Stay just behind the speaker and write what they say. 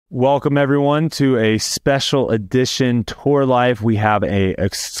Welcome everyone to a special edition Tour Life. We have a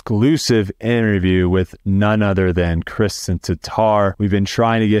exclusive interview with none other than Kristin Tattar. We've been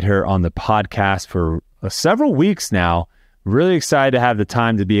trying to get her on the podcast for several weeks now. Really excited to have the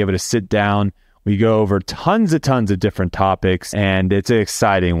time to be able to sit down. We go over tons of different topics, and it's an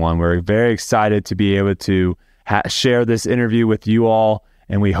exciting one. We're very excited to be able to share this interview with you all,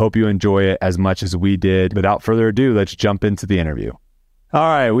 and we hope you enjoy it as much as we did. Without further ado, let's jump into the interview. All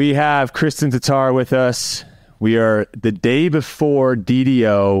right, we have Kristin Tattar with us. We are the day before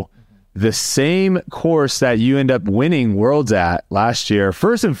DDO, the same course that you end up winning Worlds at last year.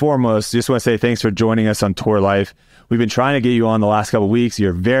 First and foremost, just want to say thanks for joining us on Tour Life. We've been trying to get you on the last couple of weeks.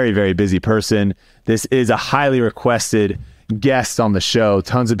 You're a very, very busy person. This is a highly requested guest on the show.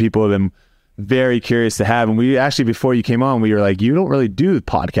 Tons of people have been very curious to have. And we actually, before you came on, we were like, you don't really do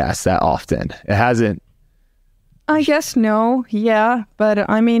podcasts that often. It hasn't. I guess no. Yeah. But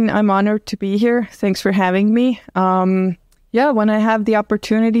I mean, I'm honored to be here. Thanks for having me. Yeah, when I have the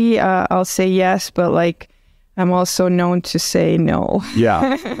opportunity, I'll say yes. But like, I'm also known to say no.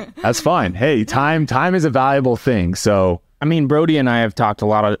 Yeah, that's fine. Hey, time is a valuable thing. So, I mean, Brody and I have talked a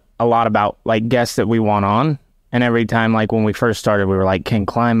lot about like guests that we want on. And every time, like when we first started, we were like, Ken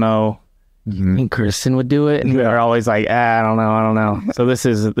Climo, and Kristin would do it, and we were always like, I don't know. So this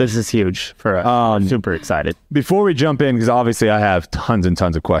is huge for us. I'm super excited. Before we jump in, because obviously I have tons and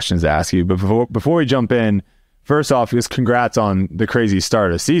tons of questions to ask you, but before we jump in, first off, just congrats on the crazy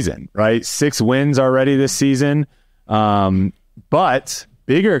start of the season, right? 6 wins already this season, but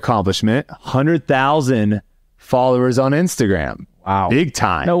bigger accomplishment: 100,000 followers on Instagram. Wow, big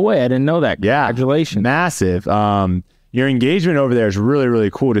time! No way, I didn't know that. Yeah, Congratulations, massive. Your engagement over there is really,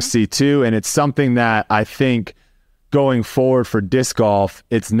 really cool to see too. And it's something that I think going forward for disc golf,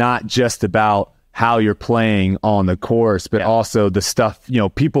 it's not just about how you're playing on the course, but also the stuff,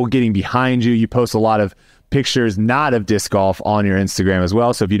 people getting behind you. You post a lot of pictures, not of disc golf, on your Instagram as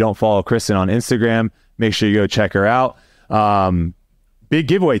well. So if you don't follow Kristin on Instagram, make sure you go check her out. Big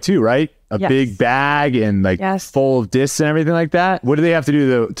giveaway too, right? A big bag and full of discs and everything like that. What do they have to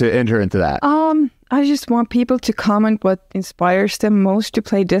do to enter into that? I just want people to comment what inspires them most to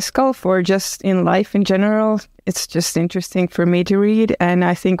play disc golf, or just in life in general. It's just interesting for me to read, and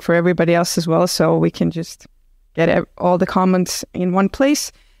I think for everybody else as well. So we can just get all the comments in one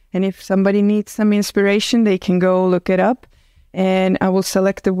place. And if somebody needs some inspiration, they can go look it up. And I will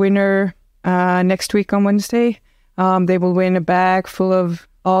select the winner next week on Wednesday. They will win a bag full of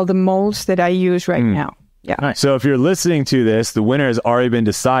all the molds that I use right now. Yeah. Nice. So if you're listening to this, the winner has already been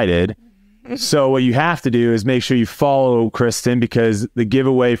decided. So what you have to do is make sure you follow Kristin, because the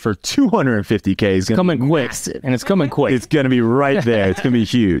giveaway for 250K is coming quick, and it's coming quick. It's going to be right there. It's going to be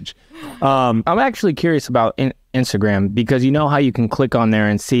huge. I'm actually curious about Instagram, because you know how you can click on there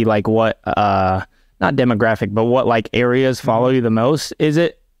and see like what, not demographic, but what like areas follow you the most.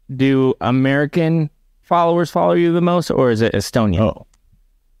 Do American followers follow you the most, or is it Estonia? Oh.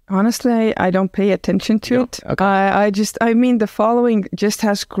 Honestly, I don't pay attention to it. Okay. I mean, the following just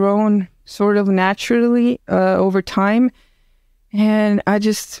has grown sort of naturally over time. And I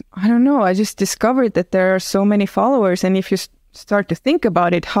don't know, I just discovered that there are so many followers. And if you start to think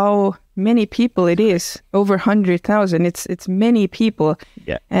about it, how many people it is, over 100,000, it's many people.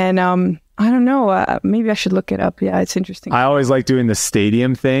 Yeah. And I don't know, maybe I should look it up. Yeah, it's interesting. I always like doing the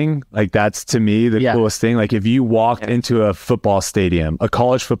stadium thing. Like, that's to me the coolest thing. Like, if you walked into a football stadium, a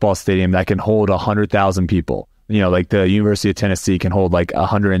college football stadium that can hold 100,000 people, like the University of Tennessee can hold like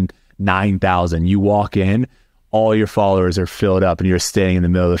 109,000. You walk in, all your followers are filled up, and you're standing in the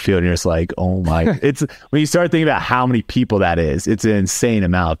middle of the field, and you're just like, oh my! It's when you start thinking about how many people that is, it's an insane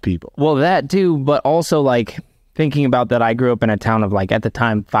amount of people. Well, that too, but also like thinking about that, I grew up in a town of like, at the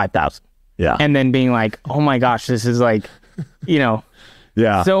time, 5,000. Yeah. And then being like, oh my gosh, this is like,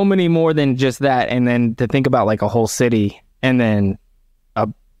 so many more than just that. And then to think about like a whole city, and then a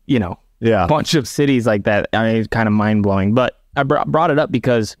bunch of cities like that. I mean, it's kind of mind blowing. But I brought it up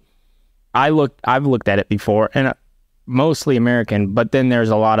because I've looked at it before, and mostly American, but then there's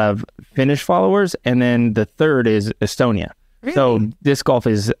a lot of Finnish followers, and then the third is Estonia. Really? So disc golf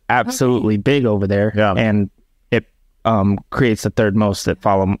is absolutely big over there. Yeah. And creates the third most that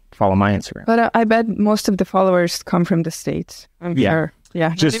follow my Instagram. But I bet most of the followers come from the States. I'm sure.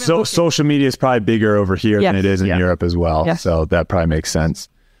 Yeah. Just social media is probably bigger over here than it is in Europe as well. Yes. So that probably makes sense.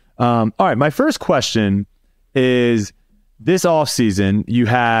 All right. My first question is, this off season, you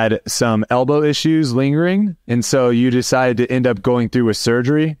had some elbow issues lingering. And so you decided to end up going through a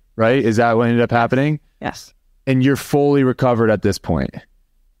surgery, right? Is that what ended up happening? Yes. And you're fully recovered at this point?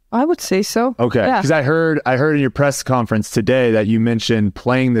 I would say so. Okay, because I heard in your press conference today that you mentioned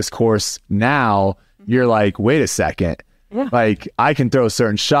playing this course now. You're like, wait a second. Yeah. Like, I can throw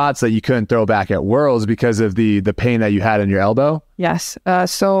certain shots that you couldn't throw back at Worlds because of the pain that you had in your elbow? Yes.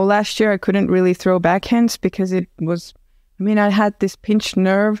 So last year I couldn't really throw backhands because it was, I had this pinched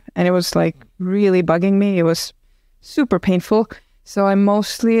nerve and it was like really bugging me. It was super painful. So I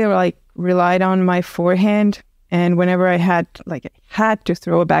mostly like relied on my forehand. And whenever I had to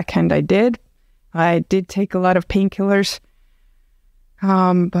throw a backhand, I did. I did take a lot of painkillers.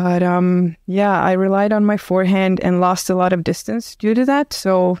 But I relied on my forehand and lost a lot of distance due to that.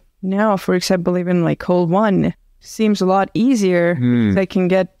 So now, for example, even like hole 1 seems a lot easier. I can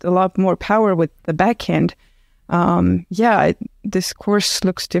get a lot more power with the backhand. This course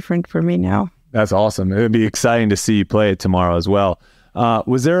looks different for me now. That's awesome. It would be exciting to see you play it tomorrow as well.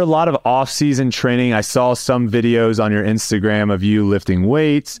 Was there a lot of off-season training? I saw some videos on your Instagram of you lifting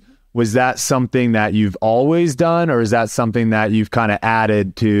weights. Was that something that you've always done, or is that something that you've kind of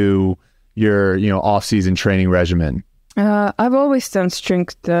added to your, off-season training regimen? I've always done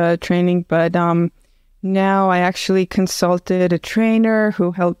strength training, but now I actually consulted a trainer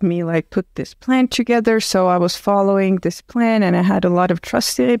who helped me like put this plan together. So I was following this plan and I had a lot of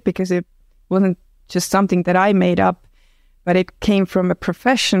trust in it because it wasn't just something that I made up, but it came from a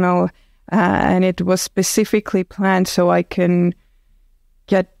professional and it was specifically planned so I can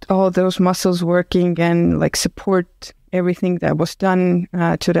get all those muscles working and like support everything that was done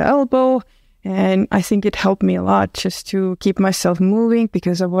to the elbow. And I think it helped me a lot just to keep myself moving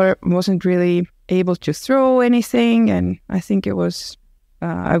because I wasn't really able to throw anything. And I think it was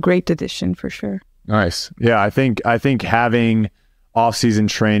a great addition for sure. Nice. Yeah, I think having off-season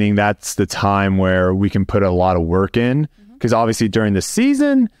training, that's the time where we can put a lot of work in because obviously during the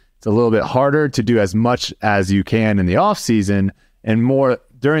season, it's a little bit harder to do as much as you can in the off-season, and more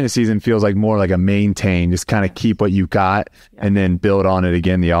during the season feels like more like a maintain, just kind of keep what you got and then build on it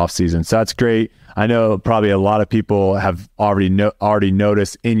again the off-season. So that's great. I know probably a lot of people have already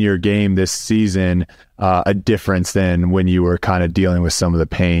noticed in your game this season a difference than when you were kind of dealing with some of the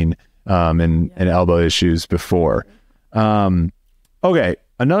pain and elbow issues before. Okay,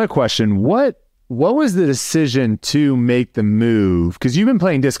 another question. What was the decision to make the move? Because you've been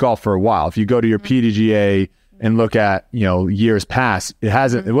playing disc golf for a while. If you go to your PDGA and look at, years past,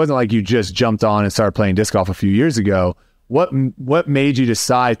 it wasn't like you just jumped on and started playing disc golf a few years ago. What made you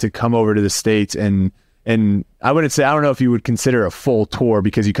decide to come over to the States and I wouldn't say, I don't know if you would consider a full tour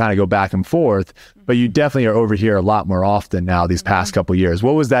because you kind of go back and forth, but you definitely are over here a lot more often now these past couple of years.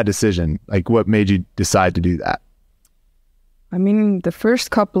 What was that decision? Like, what made you decide to do that? The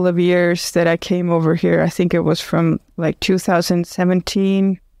first couple of years that I came over here, I think it was from like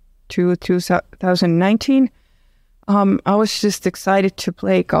 2017 to 2019. I was just excited to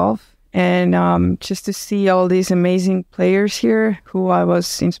play golf and just to see all these amazing players here who I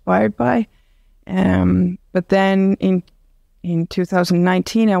was inspired by. But then in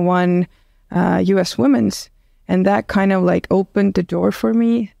 2019, I won U.S. Women's, and that kind of like opened the door for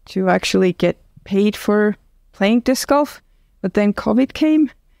me to actually get paid for playing disc golf. But then COVID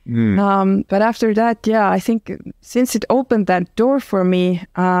came. But after that, I think since it opened that door for me,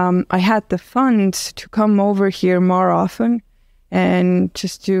 I had the funds to come over here more often and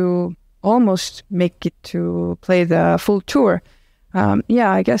just to almost make it to play the full tour.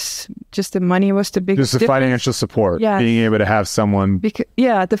 I guess just the money was the biggest difference. Just the financial support, being able to have someone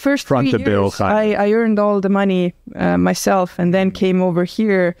the first front the bill. I earned all the money myself and then came over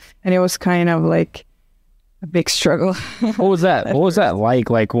here and it was kind of like a big struggle. What was that? What was that like?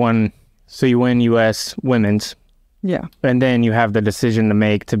 Like so you win U.S. Women's. Yeah. And then you have the decision to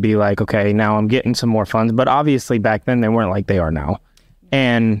make to be like, okay, now I'm getting some more funds. But obviously back then they weren't like they are now.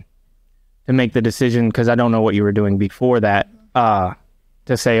 And to make the decision, because I don't know what you were doing before that,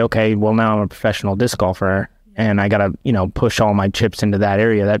 to say, okay, well now I'm a professional disc golfer and I got to, push all my chips into that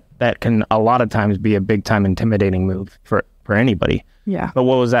area. That can a lot of times be a big time intimidating move for anybody. Yeah. But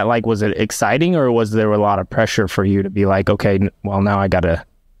what was that like? Was it exciting or was there a lot of pressure for you to be like, okay, well, now I got to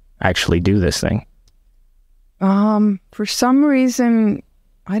actually do this thing? For some reason,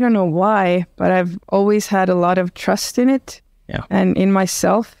 I don't know why, but I've always had a lot of trust in it and in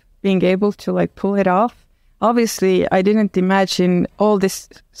myself being able to like pull it off. Obviously, I didn't imagine all this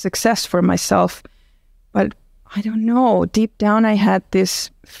success for myself, but I don't know. Deep down, I had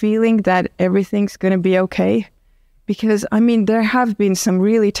this feeling that everything's going to be okay. Because, there have been some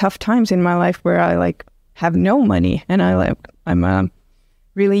really tough times in my life where I like have no money and I'm a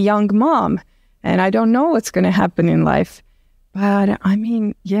really young mom and I don't know what's going to happen in life. But I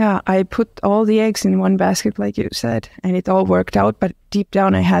mean, yeah, I put all the eggs in one basket, like you said, and it all worked out. But deep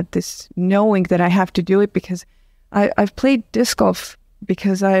down, I had this knowing that I have to do it because I've played disc golf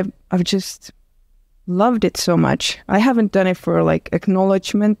because I've just loved it so much. I haven't done it for like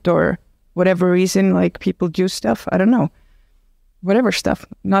acknowledgement or whatever reason, like people do stuff. I don't know, whatever stuff,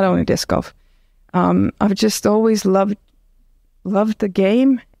 not only disc golf. I've just always loved the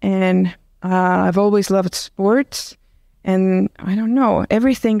game, and I've always loved sports. And I don't know,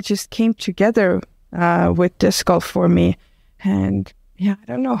 everything just came together with disc golf for me. And yeah, I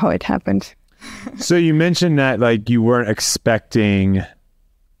don't know how it happened. So you mentioned that like you weren't expecting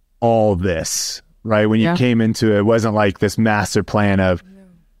all this, right? When you came into it, it wasn't like this master plan of... No.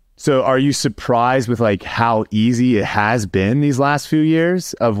 So are you surprised with like how easy it has been these last few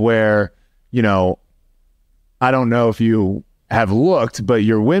years of where, you know, I don't know if you have looked, but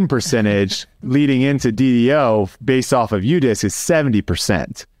your win percentage leading into DDO based off of UDisc is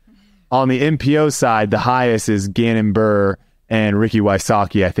 70%. On the MPO side, the highest is Gannon Burr and Ricky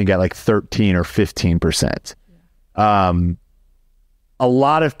Wysocki, I think at like 13 or 15%. A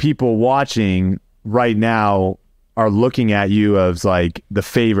lot of people watching right now are looking at you as like the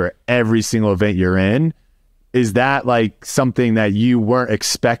favorite every single event you're in. Is that like something that you weren't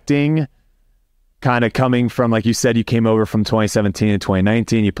expecting? Kind of coming from, like you said, you came over from 2017 to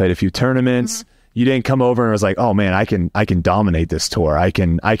 2019, you played a few tournaments. You didn't come over and was like, oh man, I can dominate this tour. I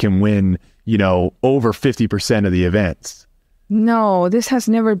can win, you know, over 50% of the events. No, this has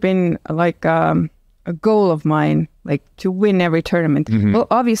never been like a goal of mine, like to win every tournament. Well,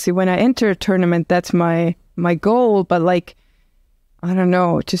 obviously when I enter a tournament, that's my goal, but like, I don't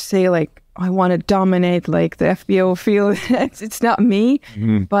know, to say like, I want to dominate like the FBO field, it's not me,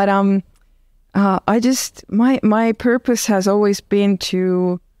 but I just, my purpose has always been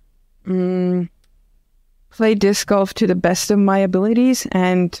to play disc golf to the best of my abilities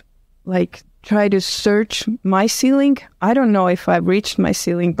and like try to search my ceiling. I don't know if I've reached my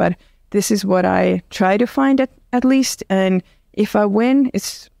ceiling, but this is what I try to find at least. And if I win,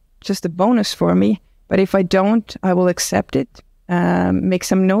 it's just a bonus for me. But if I don't, I will accept it, make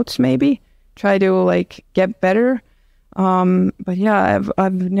some notes maybe, try to like get better. But yeah,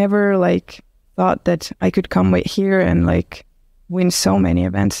 I've never like thought that I could come here and like win so many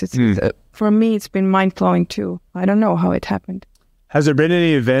events. It's for me, it's been mind-blowing too. I don't know how it happened. Has there been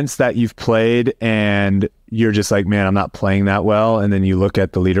any events that you've played and you're just like, man, I'm not playing that well, and then you look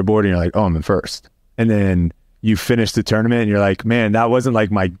at the leaderboard and you're like, oh, I'm in first, and then you finish the tournament and you're like, man, that wasn't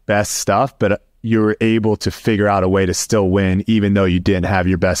like my best stuff, but you were able to figure out a way to still win even though you didn't have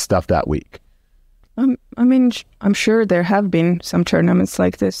your best stuff that week? I mean, I'm sure there have been some tournaments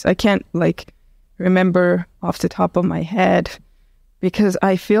like this. I can't like remember off the top of my head because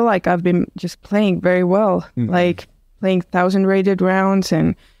I feel like I've been just playing very well, like playing 1,000 rated rounds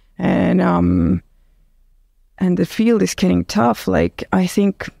and the field is getting tough. Like I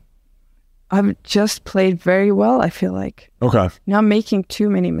think I've just played very well, I feel like. Okay. Not making too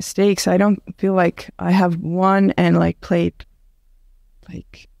many mistakes. I don't feel like I have won and like played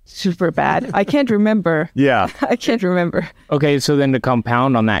like super bad. I can't remember. Yeah. I can't remember. Okay, so then to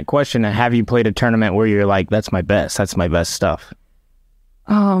compound on that question, have you played a tournament where you're like, that's my best stuff?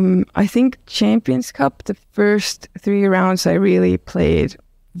 I think Champions Cup, the first 3 rounds I really played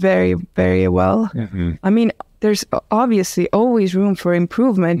very, very well. I mean, there's obviously always room for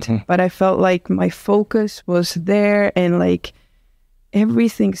improvement, but I felt like my focus was there and like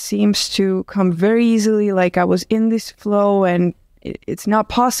everything seems to come very easily. Like I was in this flow and it's not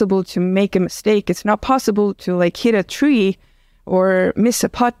possible to make a mistake. It's not possible to like hit a tree or miss a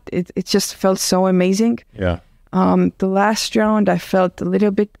putt. It just felt so amazing. Yeah. The last round I felt a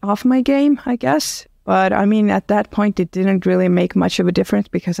little bit off my game, I guess. But I mean, at that point, it didn't really make much of a difference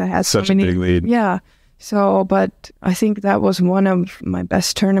because I had such so many, a big lead. Yeah. So, but I think that was one of my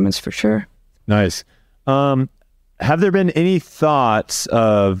best tournaments for sure. Nice. Have there been any thoughts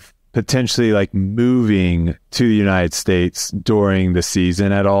of potentially like moving to the United States during the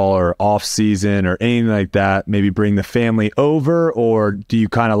season at all, or off season or anything like that? Maybe bring the family over, or do you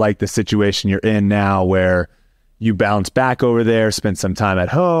kind of like the situation you're in now where you bounce back over there, spend some time at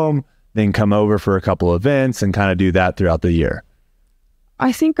home, then come over for a couple events and kind of do that throughout the year?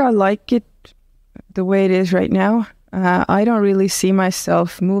 I think I like it the way it is right now. I don't really see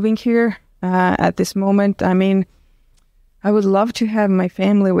myself moving here at this moment. I mean, I would love to have my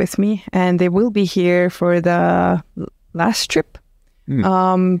family with me, and they will be here for the last trip.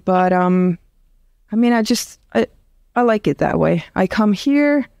 But I mean, I like it that way. I come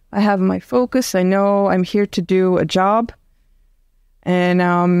here, I have my focus. I know I'm here to do a job,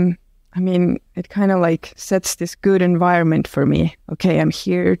 and I mean, it kind of like sets this good environment for me. Okay, I'm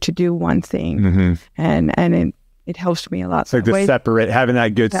here to do one thing, and it helps me a lot. It's like having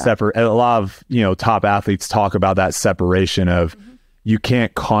that good separate. A lot of top athletes talk about that separation of you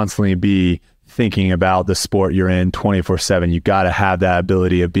can't constantly be thinking about the sport you're in 24/7. You got to have that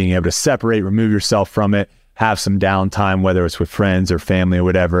ability of being able to separate, remove yourself from it, have some downtime, whether it's with friends or family or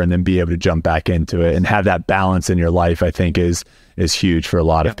whatever, and then be able to jump back into it and have that balance in your life. I think is huge for a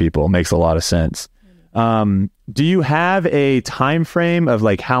lot of people. It makes a lot of sense. Do you have a time frame of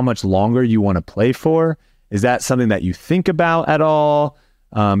like how much longer you want to play for? Is that something that you think about at all?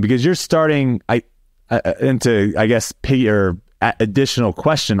 Because you're starting, into, I guess, additional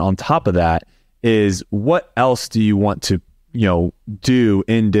question on top of that is, what else do you want to, do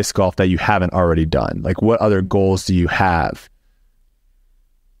in disc golf that you haven't already done? Like, what other goals do you have?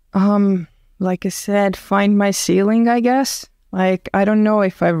 Like I said, find my ceiling, I guess. Like, I don't know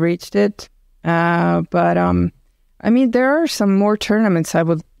if I've reached it, but I mean, there are some more tournaments I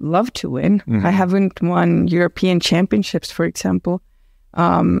would love to win. I haven't won European Championships, for example.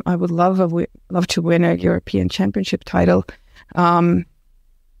 I would love to win a European Championship title. I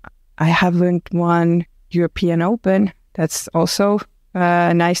haven't won European Open. That's also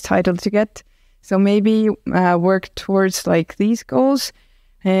a nice title to get. So maybe work towards like these goals.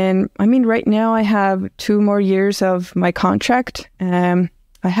 And I mean, right now I have 2 more years of my contract. I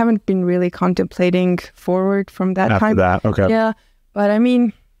haven't been really contemplating forward from that time. After that, okay. Yeah, but I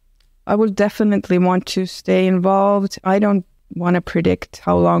mean, I will definitely want to stay involved. I don't want to predict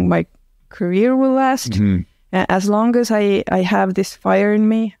how long my career will last. As long as I have this fire in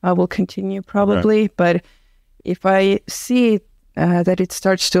me, I will continue probably. Okay. But if I see that it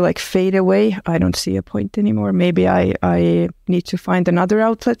starts to like fade away, I don't see a point anymore. Maybe I need to find another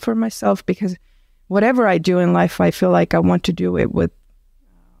outlet for myself, because whatever I do in life, I feel like I want to do it with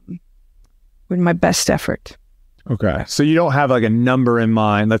my best effort. Okay. So you don't have like a number in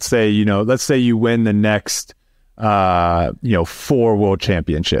mind. Let's say you win the next 4 world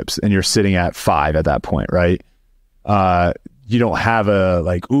championships and you're sitting at 5 at that point, right? You don't have a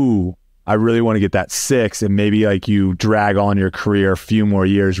like, ooh, I really want to get that 6, and maybe like you drag on your career a few more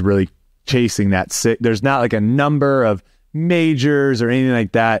years really chasing that 6. There's not like a number of majors or anything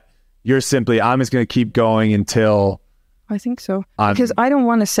like that. You're simply, I'm just going to keep going until... I think so. Because I don't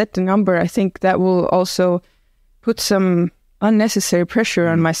want to set the number. I think that will also put some unnecessary pressure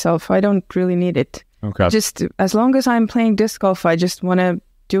on myself. I don't really need it. Okay. Just as long as I'm playing disc golf, I just want to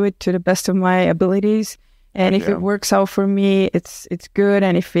do it to the best of my abilities. And if it works out for me, it's good.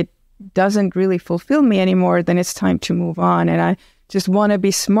 And if it doesn't really fulfill me anymore, then it's time to move on. And I just want to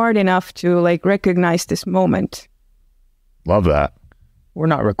be smart enough to like recognize this moment. Love that. We're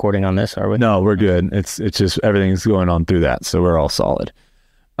not recording on this, are we? No, we're good. It's just everything's going on through that, so we're all solid.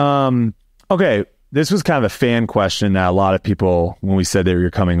 Okay, this was kind of a fan question that a lot of people, when we said that you're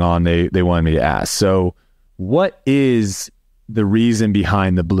coming on, they wanted me to ask. So, what is the reason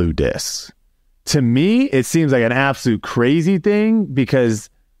behind the blue discs? To me, it seems like an absolute crazy thing, because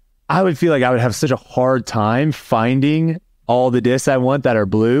I would feel like I would have such a hard time finding all the discs I want that are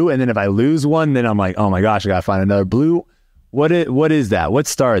blue, and then if I lose one, then I'm like, oh my gosh, I gotta find another blue. What is that? What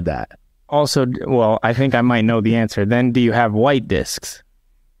started that? Also, well, I think I might know the answer. Then do you have white discs?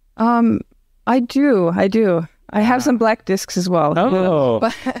 I do. I have some black discs as well. Oh.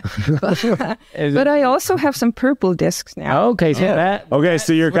 But I also have some purple discs now. Okay,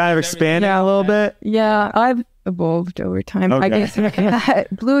 so you're kind of expanding a little bit? Yeah, I've evolved over time. Okay. I guess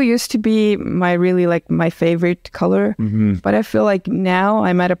blue used to be my favorite color, but I feel like now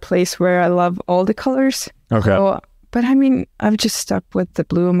I'm at a place where I love all the colors. Okay. So, but I mean, I've just stuck with the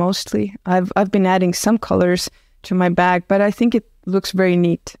blue mostly. I've been adding some colors to my bag, but I think it looks very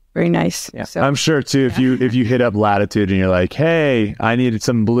neat, very nice. Yeah. So, I'm sure too, if you hit up Latitude and you're like, hey, I needed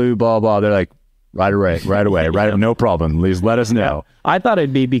some blue, blah, blah, they're like, right away, no problem. Please let us know. I thought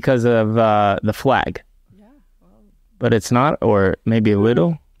it'd be because of the flag. Yeah. But it's not, or maybe a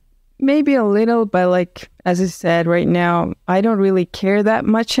little? Maybe a little, but like, as I said, right now, I don't really care that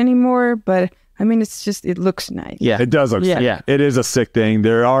much anymore, but I mean, it's just, it looks nice. Yeah, it does look sick. Yeah. It is a sick thing.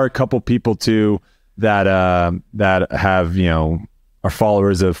 There are a couple people too that have, are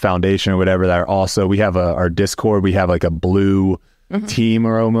followers of Foundation or whatever that are also, we have our Discord, we have like a blue team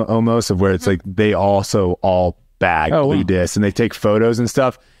or almost of where it's like they also all bag blue discs and they take photos and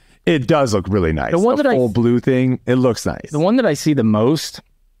stuff. It does look really nice. The whole blue thing, it looks nice. The one that I see the most,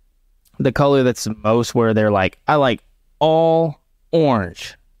 the color that's the most where they're like, I like all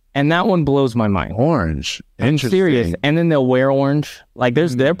orange. And that one blows my mind. Orange. Interesting. I'm serious. And then they'll wear orange. Like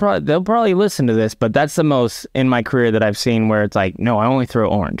they'll probably listen to this, but that's the most in my career that I've seen where it's like, no, I only throw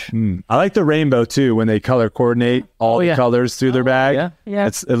orange. I like the rainbow too when they color coordinate all the colors through their bag. Yeah.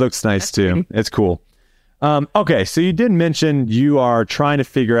 It looks nice that's too. pretty. It's cool. Okay, so you did mention you are trying to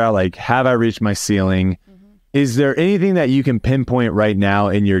figure out, like, have I reached my ceiling? Is there anything that you can pinpoint right now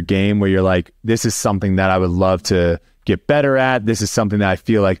in your game where you're like, this is something that I would love to get better at? This is something that I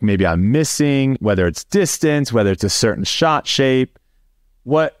feel like maybe I'm missing, whether it's distance, whether it's a certain shot shape.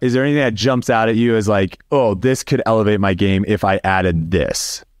 What is there anything that jumps out at you as like, oh, this could elevate my game if I added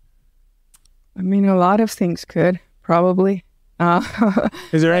this? I mean, a lot of things could probably.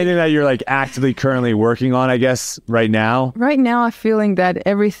 Is there anything that you're like actively currently working on, I guess, right now? Right now, I'm feeling that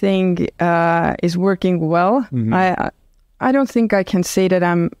everything is working well. I don't think I can say that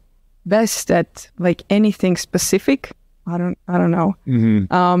I'm best at like anything specific. I don't know.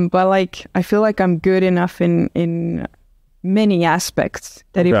 But like, I feel like I'm good enough in many aspects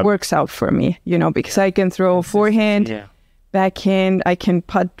that it works out for me, you know, because I can throw forehand, backhand. I can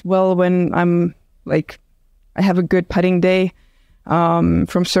putt well when I'm like, I have a good putting day,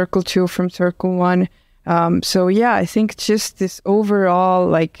 from circle 2, from circle 1. So yeah, I think just this overall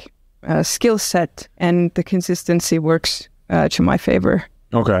like skill set and the consistency works to my favor.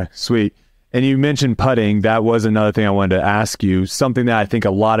 Okay, sweet. And you mentioned putting. That was another thing I wanted to ask you. Something that I think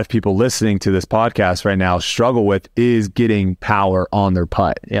a lot of people listening to this podcast right now struggle with is getting power on their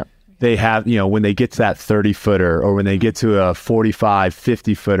putt. Yeah. They have, you know, when they get to that 30-footer or when they get to a 45,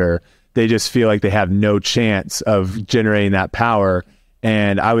 50-footer, they just feel like they have no chance of generating that power.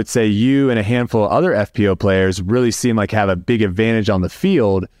 And I would say you and a handful of other FPO players really seem like have a big advantage on the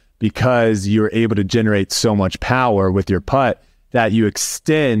field because you're able to generate so much power with your putt that you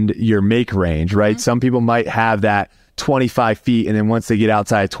extend your make range, right? Some people might have that 25 feet, and then once they get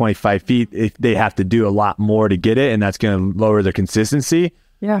outside of 25 feet, they have to do a lot more to get it, and that's going to lower their consistency.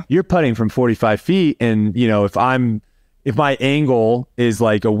 Yeah. You're putting from 45 feet, and, you know, if my angle is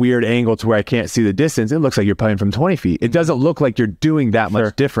like a weird angle to where I can't see the distance, it looks like you're putting from 20 feet. It doesn't look like you're doing that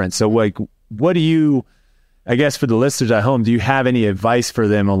much difference. So, like, what do you... I guess for the listeners at home, do you have any advice for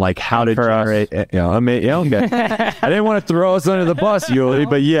them on like how to generate? Okay. I didn't want to throw us under the bus, Yuli,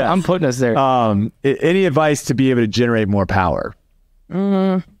 but yeah, I'm putting us there. Any advice to be able to generate more power?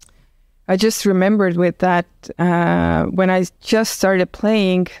 I just remembered with that when I just started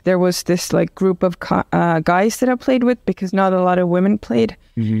playing, there was this like group of guys that I played with because not a lot of women played,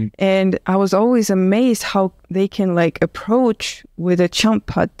 and I was always amazed how they can like approach with a chump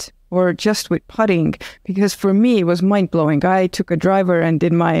putt or just with putting, because for me it was mind-blowing. I took a driver and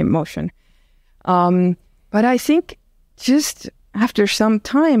did my motion. But I think just after some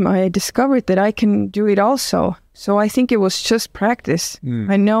time, I discovered that I can do it also. So I think it was just practice.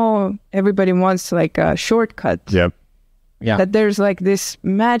 I know everybody wants like a shortcut. Yep. Yeah. That there's like this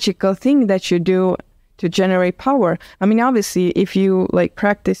magical thing that you do to generate power. I mean, obviously, if you like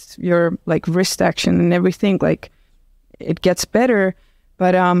practice your like wrist action and everything, like it gets better.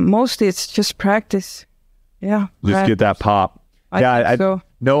 But mostly it's just practice. Yeah. Just get that pop. No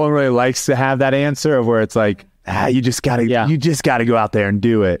one really likes to have that answer of where it's like, you just gotta go out there and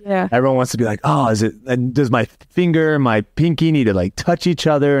do it. Yeah. Everyone wants to be like, oh, does my finger, my pinky need to like touch each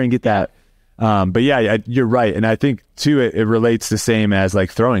other and get that? But yeah, you're right. And I think too, it relates the same as like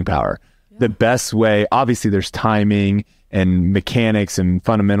throwing power. Yeah. The best way, obviously there's timing and mechanics and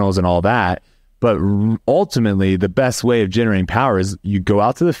fundamentals and all that. But ultimately, the best way of generating power is you go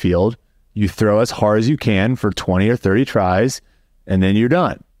out to the field, you throw as hard as you can for 20 or 30 tries, and then you're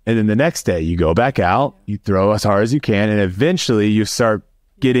done. And then the next day, you go back out, you throw as hard as you can, and eventually you start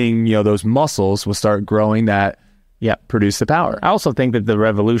getting, you know, those muscles will start growing that produce the power. I also think that the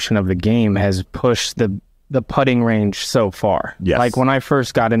revolution of the game has pushed the putting range so far. Yes. Like when I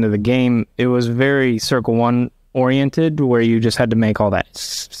first got into the game, it was very circle 1 oriented where you just had to make all that.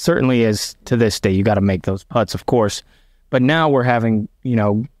 Certainly is to this day, you got to make those putts, of course. But now we're having, you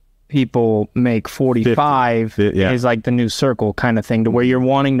know, people make 45 is like the new circle kind of thing to where you're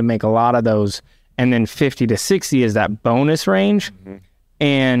wanting to make a lot of those. And then 50 to 60 is that bonus range.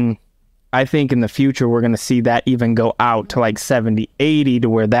 And I think in the future, we're going to see that even go out to like 70, 80 to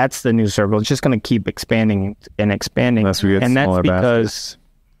where that's the new circle. It's just going to keep expanding and expanding. And that's because,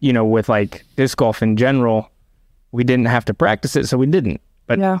 you know, with like disc golf in general, we didn't have to practice it, so we didn't.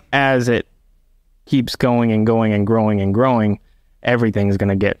 But as it keeps going and going and growing and growing, everything's going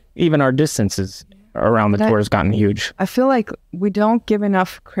to get, even our distances around the tour has gotten huge. I feel like we don't give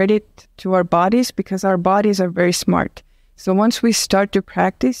enough credit to our bodies because our bodies are very smart. So once we start to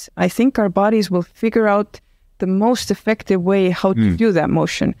practice, I think our bodies will figure out the most effective way how to do that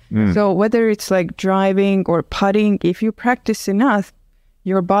motion. So whether it's like driving or putting, if you practice enough,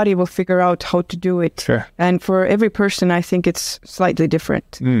 your body will figure out how to do it. Sure. And for every person, I think it's slightly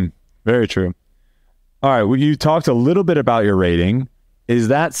different. Very true. All right. Well, you talked a little bit about your rating. Is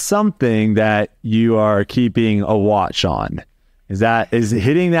that something that you are keeping a watch on? Is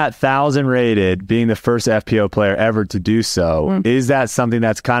hitting that 1,000 rated, being the first FPO player ever to do so, is that something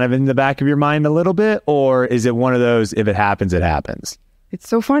that's kind of in the back of your mind a little bit? Or is it one of those, if it happens, it happens? It's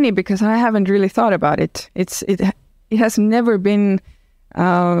so funny because I haven't really thought about it. It has never been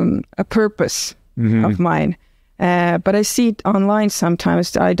a purpose of mine. But I see it online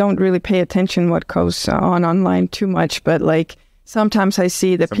sometimes. I don't really pay attention what goes on online too much, but like sometimes I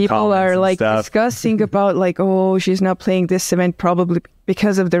see that people are like discussing about like, oh, she's not playing this event probably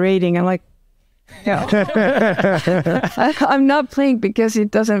because of the rating. I'm like, no. I'm not playing because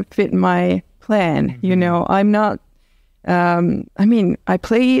it doesn't fit my plan. You know, I'm not, I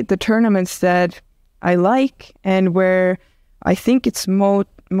play the tournaments that I like and where I think it's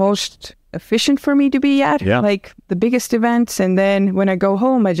most efficient for me to be at, like the biggest events. And then when I go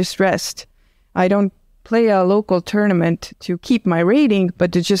home, I just rest. I don't play a local tournament to keep my rating,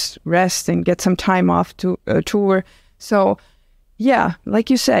 but to just rest and get some time off to tour. So yeah,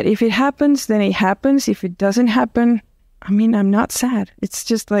 like you said, if it happens, then it happens. If it doesn't happen, I'm not sad. It's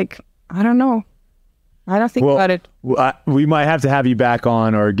just like, I don't know. I don't think about it. We might have to have you back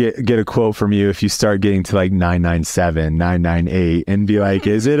on or get a quote from you if you start getting to like 997, 998 and be like,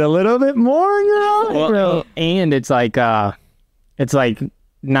 is it a little bit more? Well, and it's like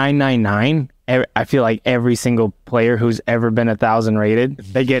 999. I feel like every single player who's ever been 1,000 rated,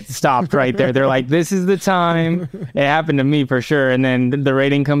 they get stopped right there. They're like, this is the time. It happened to me for sure. And then the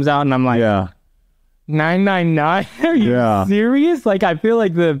rating comes out and I'm like, 999? Are you serious? Like, I feel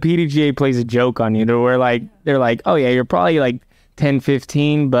like the PDGA plays a joke on you to where like, they're like, oh yeah, you're probably like 10,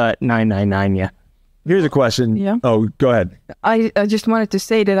 15, but 999, yeah. Here's a question. Yeah. Oh, go ahead. I just wanted to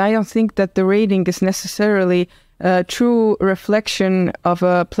say that I don't think that the rating is necessarily a true reflection of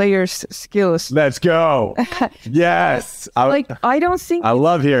a player's skills. Let's go. Yes. I don't think... I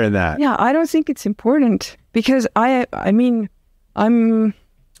love hearing that. Yeah, I don't think it's important because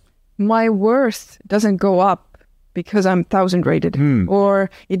my worth doesn't go up because I'm 1,000 rated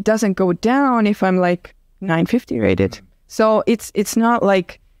or it doesn't go down if I'm like 950 rated. So it's not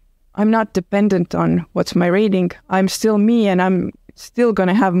like I'm not dependent on what's my rating. I'm still me and I'm still going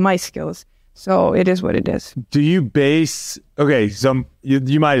to have my skills. So it is what it is. Do you base... Okay, so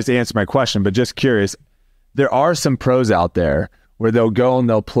you might just answer my question, but just curious. There are some pros out there where they'll go and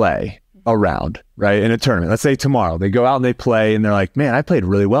they'll play a round, right, in a tournament. Let's say tomorrow. They go out and they play and they're like, man, I played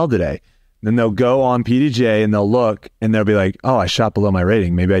really well today. Then they'll go on PDGA and they'll look and they'll be like, oh, I shot below my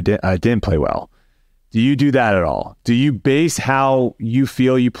rating. Maybe I didn't play well. Do you do that at all? Do you base how you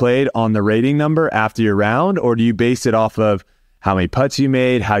feel you played on the rating number after your round, or do you base it off of how many putts you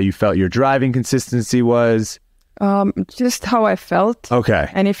made, how you felt your driving consistency was? Just how I felt. Okay.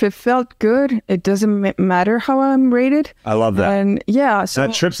 And if it felt good, it doesn't matter how I'm rated. I love that. And yeah, so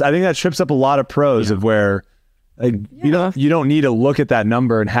I think that trips up a lot of pros of where you don't need to look at that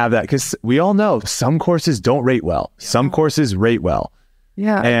number and have that, because we all know some courses don't rate well. Some courses rate well.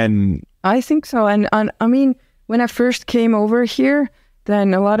 Yeah. And I think so. And I mean, when I first came over here,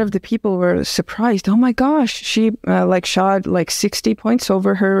 then a lot of the people were surprised. Oh my gosh, she shot like 60 points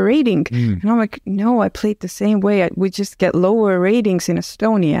over her rating. And I'm like, no, I played the same way. We just get lower ratings in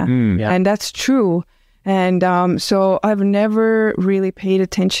Estonia. And that's true. And so I've never really paid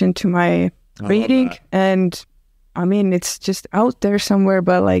attention to my rating. And I mean, it's just out there somewhere,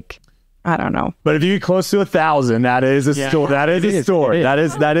 but like, I don't know. But if you get close to 1,000, that is a story. That is a story.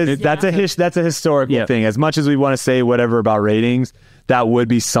 That's a historical thing. As much as we want to say whatever about ratings, that would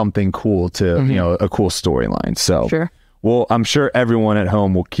be something cool to, a cool storyline. So, well, I'm sure everyone at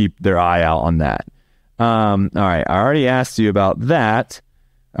home will keep their eye out on that. All right. I already asked you about that.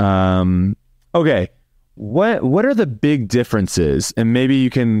 Okay. What are the big differences? And maybe you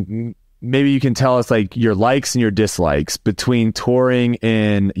can tell us like your likes and your dislikes between touring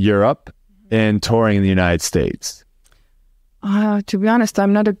in Europe and touring in the United States. To be honest,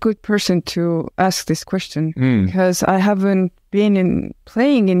 I'm not a good person to ask this question because I haven't been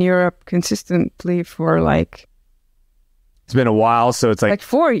playing in Europe consistently for like... It's been a while, so it's like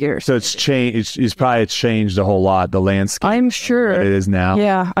 4 years. So it's changed. It's probably changed a whole lot, the landscape. I'm sure. It is now.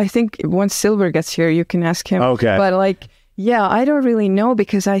 Yeah, I think once Silver gets here, you can ask him. Okay. But like... Yeah, I don't really know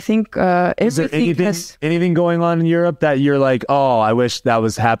because I think everything anything going on in Europe that you're like, oh, I wish that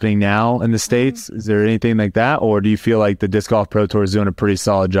was happening now in the States? Is there anything like that? Or do you feel like the Disc Golf Pro Tour is doing a pretty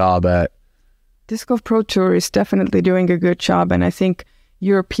solid job at Disc Golf Pro Tour is definitely doing a good job, and I think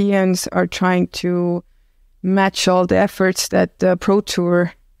Europeans are trying to match all the efforts that the Pro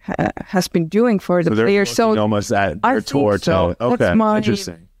Tour has been doing for the players. So almost at their tour. So. Okay, that's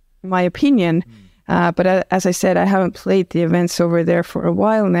interesting. My opinion. But as I said, I haven't played the events over there for a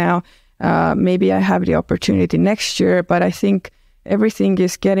while now. Maybe I have the opportunity next year, but I think everything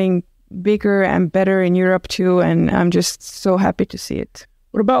is getting bigger and better in Europe too, and I'm just so happy to see it.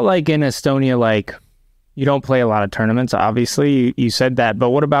 What about like in Estonia, like you don't play a lot of tournaments, obviously, you said that,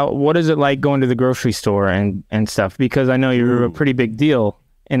 but what is it like going to the grocery store and stuff? Because I know you're a pretty big deal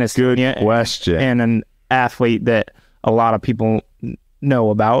in Estonia. Good question. And an athlete that a lot of people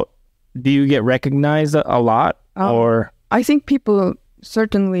know about. Do you get recognized a lot? Or I think people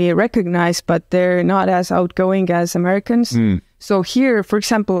certainly recognize, but they're not as outgoing as Americans. So here, for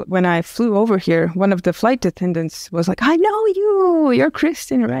example, when I flew over here, one of the flight attendants was like, "I know you're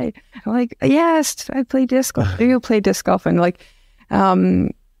Kristin, right?" I'm like, "Yes, I play disc golf. Do you play disc golf?" And like,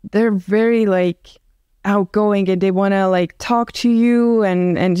 they're very like outgoing, and they want to like talk to you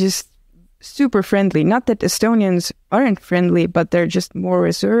and just super friendly. Not that Estonians aren't friendly, but they're just more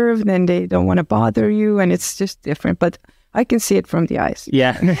reserved and they don't want to bother you, and it's just different. But I can see it from the eyes.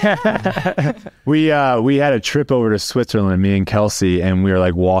 Yeah. We had a trip over to Switzerland, me and Kelsey, and we were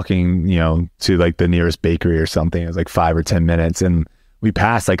like walking, to like the nearest bakery or something. It was like 5 or 10 minutes, and we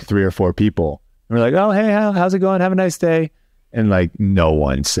passed like 3 or 4 people. And we're like, "Oh, hey, how's it going? Have a nice day." And like no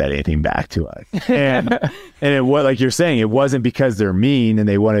one said anything back to us. And it was like you're saying, it wasn't because they're mean and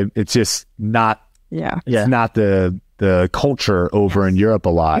they want to. It's just not. Yeah. It's not the culture over in Europe a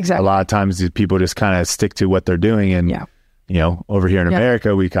lot. Exactly. A lot of times people just kind of stick to what they're doing, and over here in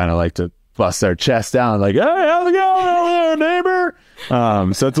America, we kind of like to bust our chest down, like, "Hey, how's it going over there, neighbor?"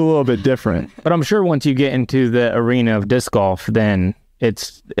 So it's a little bit different. But I'm sure once you get into the arena of disc golf, then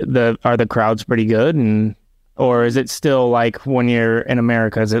are the crowds pretty good, or is it still like when you're in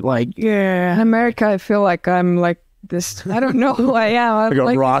America? Is it like, in America, I feel like I'm like this, I don't know who I am. I'm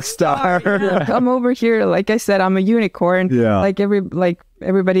like a rock star. I'm over here, like I said, I'm a unicorn. Yeah. Like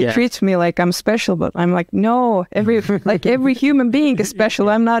everybody treats me like I'm special, but I'm like, no, every human being is special.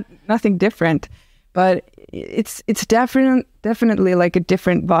 I'm nothing different. But it's definitely like a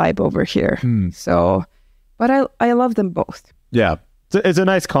different vibe over here. So, but I love them both. Yeah. It's a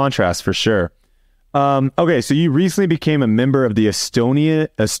nice contrast for sure. Okay, so you recently became a member of the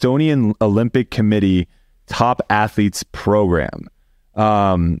Estonian Olympic Committee Top Athletes Program.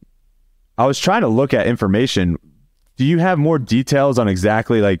 I was trying to look at information. Do you have more details on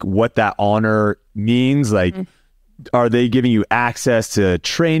exactly like what that honor means? Like, are they giving you access to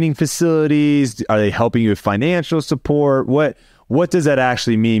training facilities? Are they helping you with financial support? What does that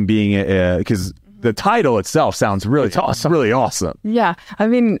actually mean? Being because the title itself sounds really awesome. Really awesome. Yeah, I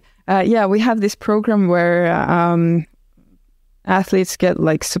mean, we have this program where athletes get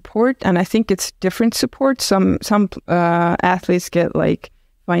like support, and I think it's different support. Some athletes get like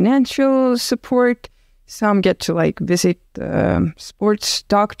financial support. Some get to like visit sports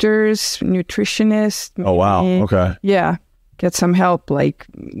doctors, nutritionists. Oh wow! Okay. Yeah, get some help like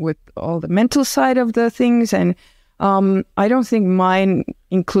with all the mental side of the things, and I don't think mine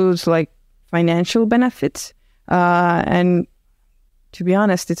includes like financial benefits. And to be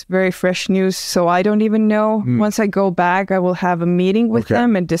honest, it's very fresh news, so I don't even know. Once I go back, I will have a meeting with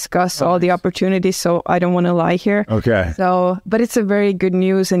them and discuss all the opportunities, so I don't want to lie here. Okay. So, but it's a very good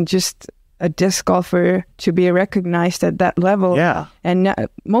news, and just a disc golfer to be recognized at that level. Yeah. And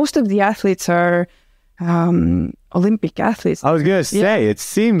most of the athletes are Olympic athletes. I was going to say, it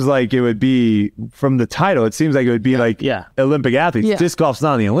seems like it would be, from the title, it seems like it would be like Olympic athletes. Yeah. Disc golf's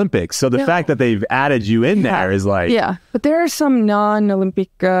not in the Olympics. So the fact that they've added you in there is like... Yeah, but there are some non-Olympic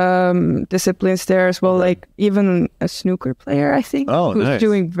disciplines there as well, like even a snooker player, I think, who's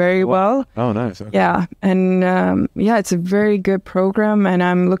doing very well. Oh, nice. Okay. Yeah, and it's a very good program, and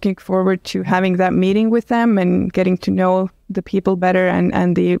I'm looking forward to having that meeting with them and getting to know the people better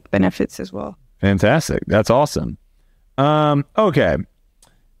and the benefits as well. Fantastic. That's awesome. Okay.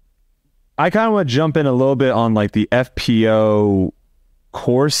 I kind of want to jump in a little bit on like the FPO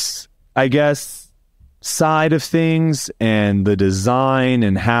course, I guess, side of things and the design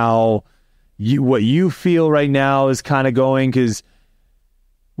and how what you feel right now is kind of going, because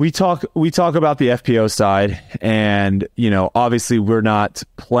we talk about the FPO side, and obviously we're not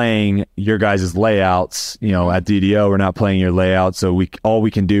playing your guys' layouts. At DDO we're not playing your layout, so all we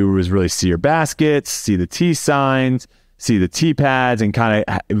can do is really see your baskets, see the tee signs, see the tee pads, and kind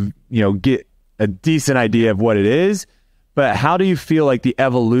of get a decent idea of what it is. But how do you feel like the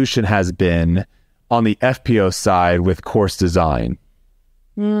evolution has been on the FPO side with course design?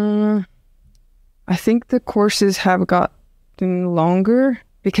 I think the courses have gotten longer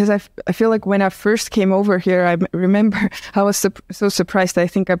because I feel like when I first came over here, I remember I was so surprised. I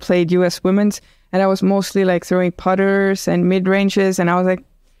think I played US Women's and I was mostly like throwing putters and mid-ranges. And I was like,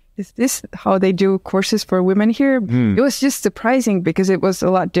 is this how they do courses for women here? It was just surprising because it was a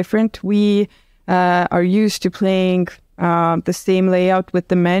lot different. We are used to playing the same layout with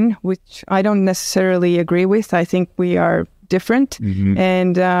the men, which I don't necessarily agree with. I think we are different.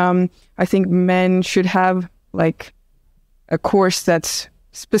 And I think men should have like a course that's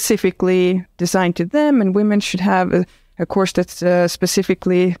specifically designed to them, and women should have a course that's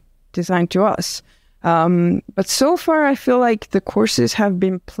specifically designed to us. But so far, I feel like the courses have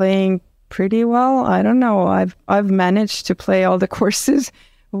been playing pretty well. I don't know. I've managed to play all the courses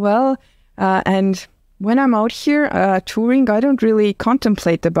well. And when I'm out here touring, I don't really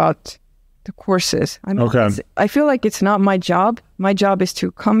contemplate about the courses. I feel like it's not my job. My job is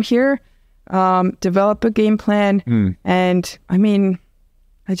to come here, develop a game plan, and I mean,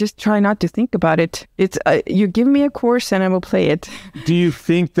 I just try not to think about it. It's you give me a course and I will play it. Do you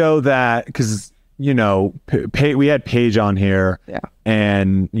think though that because we had Paige on here,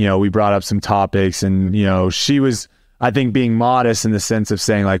 and we brought up some topics, and she was, I think, being modest in the sense of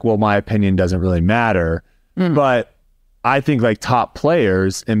saying like, well, my opinion doesn't really matter, but I think like top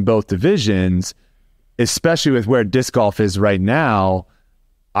players in both divisions, especially with where disc golf is right now,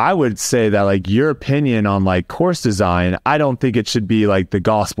 I would say that like your opinion on like course design, I don't think it should be like the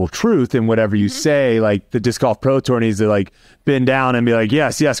gospel truth and whatever you say. Like the Disc Golf Pro Tour needs to like bend down and be like,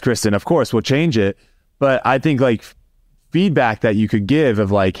 yes, Kristin, of course we'll change it. But I think like feedback that you could give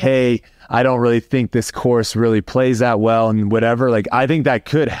of like, hey, I don't really think this course really plays that well and whatever. Like I think that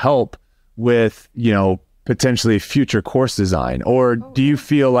could help with potentially future course design. Or do you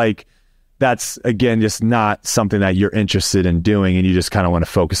feel like that's, again, just not something that you're interested in doing and you just kind of want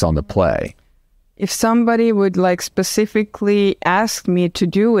to focus on the play? If somebody would like specifically ask me to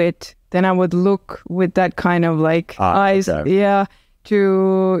do it, then I would look with that kind of like eyes,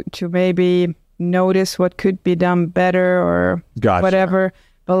 to maybe notice what could be done better or whatever.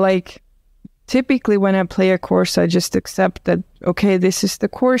 But like typically when I play a course, I just accept that, okay, this is the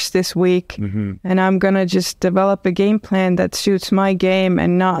course this week, and I'm going to just develop a game plan that suits my game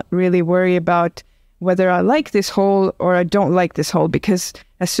and not really worry about whether I like this hole or I don't like this hole, because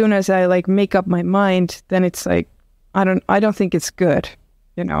as soon as I like make up my mind, then it's like, I don't think it's good,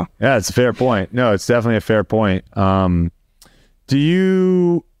 Yeah, it's a fair point. No, it's definitely a fair point. Do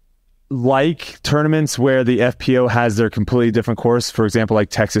you like tournaments where the FPO has their completely different course? For example, like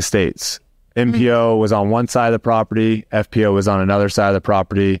Texas State's MPO was on one side of the property, FPO was on another side of the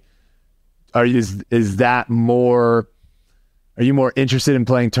property. Is that more? Are you more interested in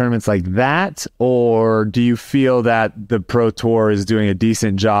playing tournaments like that, or do you feel that the Pro Tour is doing a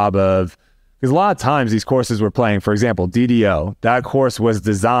decent job of? Because a lot of times these courses we're playing, for example, DDO, that course was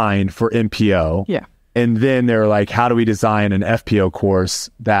designed for MPO. Yeah. And then they're like, how do we design an FPO course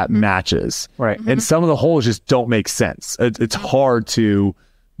that matches? Right. And some of the holes just don't make sense. It's hard to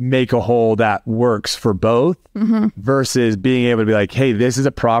make a hole that works for both versus being able to be like, hey, this is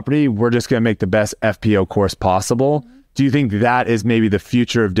a property. We're just going to make the best FPO course possible. Do you think that is maybe the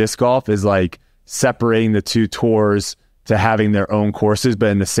future of disc golf, is like separating the two tours to having their own courses,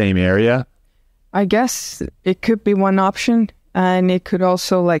 but in the same area? I guess it could be one option. And it could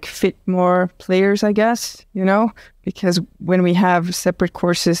also like fit more players, I guess, because when we have separate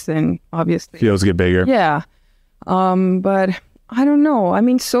courses, then obviously fields get bigger. Yeah. But I don't know. I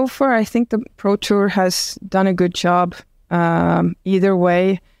mean, so far, I think the Pro Tour has done a good job either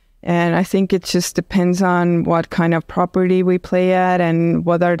way. And I think it just depends on what kind of property we play at and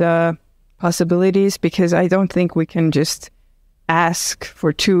what are the possibilities, because I don't think we can just ask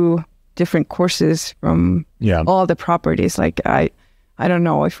for two different courses from all the properties. Like, I don't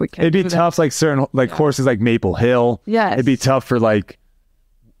know if we can. It'd be tough, like certain courses like Maple Hill. Yeah. It'd be tough for like,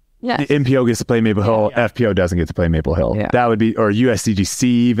 the MPO gets to play Maple Hill, FPO doesn't get to play Maple Hill. Yeah. That would be, or USDGC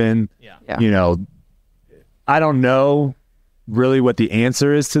even. Yeah. I don't know really what the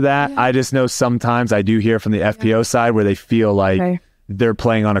answer is to that. I just know sometimes I do hear from the FPO side where they feel like they're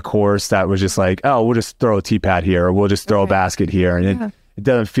playing on a course that was just like, oh, we'll just throw a tee pad here, or we'll just throw a basket here. And it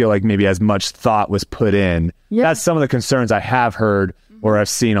doesn't feel like maybe as much thought was put in. Yeah. That's some of the concerns I have heard or I've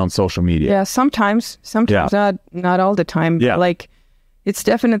seen on social media. Yeah, sometimes not all the time. Yeah. Like, it's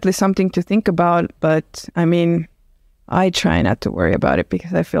definitely something to think about, but I mean, I try not to worry about it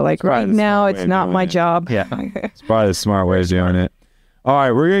because I feel like right now it's not my job. Yeah, it's probably the smart way of doing it. All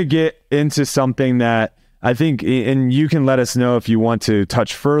right, we're going to get into something that I think, and you can let us know if you want to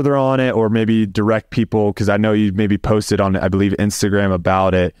touch further on it or maybe direct people, because I know you maybe posted on, I believe, Instagram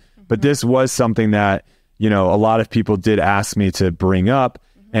about it. But this was something that, a lot of people did ask me to bring up.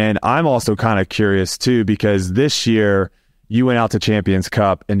 And I'm also kind of curious too, because this year you went out to Champions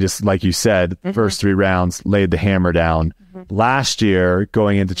Cup and just like you said, first 3 rounds, laid the hammer down. Last year,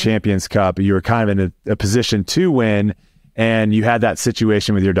 going into Champions Cup, you were kind of in a position to win, and you had that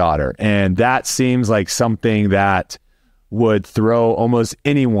situation with your daughter. And that seems like something that would throw almost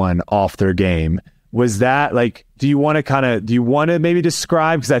anyone off their game. Was that like, do you want to maybe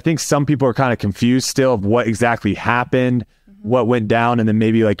describe, because I think some people are kind of confused still of what exactly happened, what went down, and then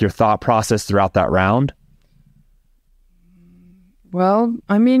maybe like your thought process throughout that round? Well,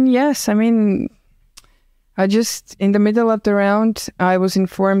 yes. I just, in the middle of the round, I was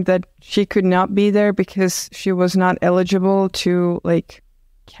informed that she could not be there because she was not eligible to like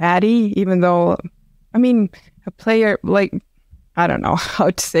caddy, even though, a player, like, I don't know how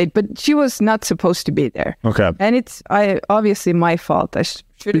to say it, but she was not supposed to be there. Okay. And it's obviously my fault. I should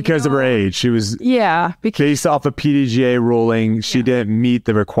because of her age. She was based off a PDGA ruling. She didn't meet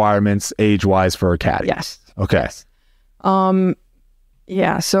the requirements age-wise for a caddy. Yes. Okay.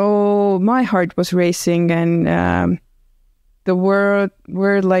 Yes. So my heart was racing, and the word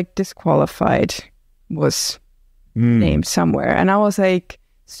like disqualified was named somewhere. And I was like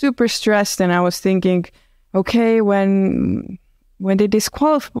super stressed, and I was thinking, okay, when they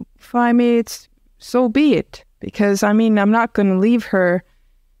disqualify me, it's so be it. Because I'm not going to leave her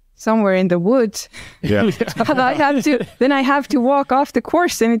somewhere in the woods. Yeah. I have to walk off the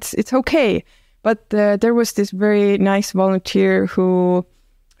course, and it's okay. But there was this very nice volunteer who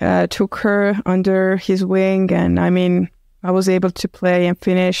took her under his wing, and I was able to play and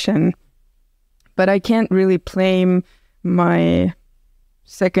finish. But I can't really blame my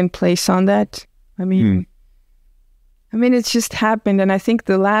second place on that. It's just happened, and I think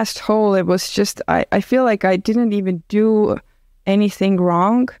the last hole, it was just I feel like I didn't even do anything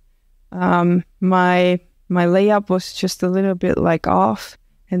wrong. My layup was just a little bit like off.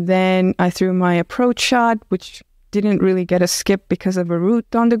 And then I threw my approach shot, which didn't really get a skip because of a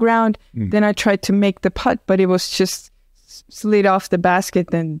root on the ground. Then I tried to make the putt, but it was just slid off the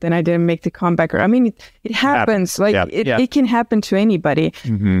basket. And then I didn't make the comebacker. It happens. It can happen to anybody.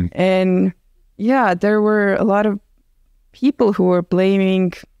 And there were a lot of people who were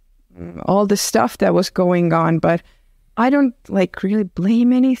blaming all the stuff that was going on. But I don't really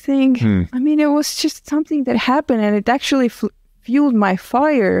blame anything. It was just something that happened, and it actually fueled my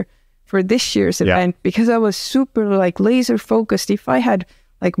fire for this year's event, because I was super laser focused. If I had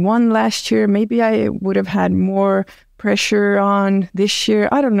won last year, maybe I would have had more pressure on this year.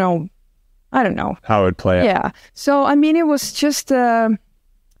 I don't know how it would play out. Yeah. So it was just a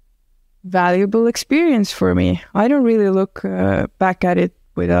valuable experience for me. I don't really look back at it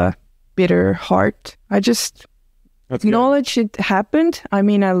with a bitter heart. I just acknowledge it happened. I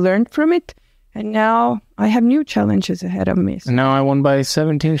learned from it. And now I have new challenges ahead of me. So. Now I won by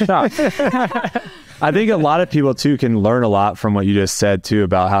 17 shots. I think a lot of people too can learn a lot from what you just said too,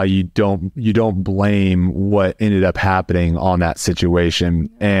 about how you don't blame what ended up happening on that situation.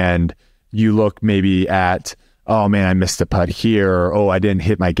 And you look maybe at, oh man, I missed a putt here, or oh, I didn't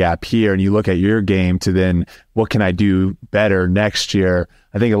hit my gap here. And you look at your game to then, what can I do better next year?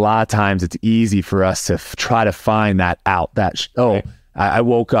 I think a lot of times it's easy for us to try to find that out, I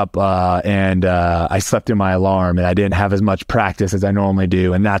woke up and I slept in my alarm, and I didn't have as much practice as I normally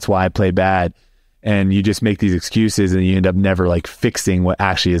do, and that's why I play bad. And you just make these excuses, and you end up never fixing what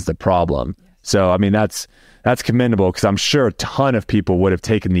actually is the problem. So that's commendable, because I'm sure a ton of people would have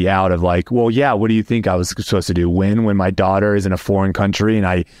taken the out of well, yeah, what do you think I was supposed to do? Win when my daughter is in a foreign country,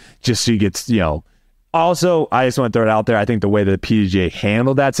 and she gets Also, I just want to throw it out there. I think the way that the PDGA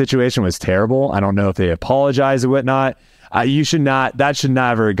handled that situation was terrible. I don't know if they apologized or whatnot. That should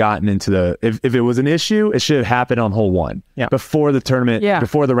not have gotten into if it was an issue, it should have happened on hole 1 before the tournament,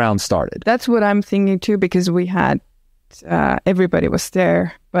 before the round started. That's what I'm thinking too, because we had, everybody was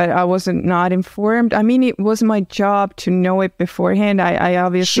there, but I wasn't not informed. It was my job to know it beforehand. I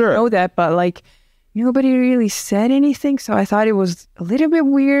obviously know that, but nobody really said anything. So I thought it was a little bit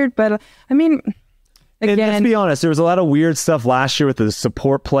weird, but Again, and let's be honest, there was a lot of weird stuff last year with the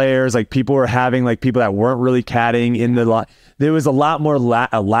support players. People were having people that weren't really caddying in the lot. There was a lot more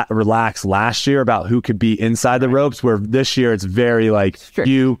relaxed last year about who could be inside the ropes, where this year it's very strict.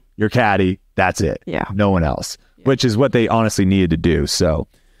 Your caddy, that's it. Yeah. No one else, which is what they honestly needed to do. So,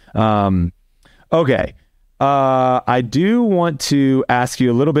 okay. I do want to ask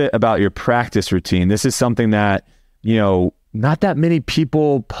you a little bit about your practice routine. This is something that, not that many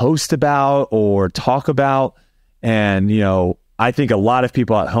people post about or talk about. And, I think a lot of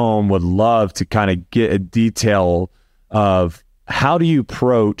people at home would love to kind of get a detail of how do you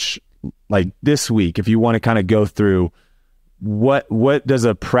approach like this week? If you want to kind of go through what does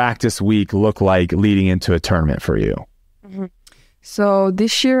a practice week look like leading into a tournament for you? Mm-hmm. So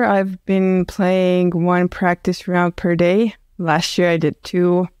this year I've been playing 1 practice round per day. Last year I did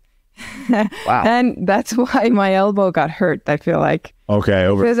 2. Wow. And that's why my elbow got hurt, I feel like. Okay,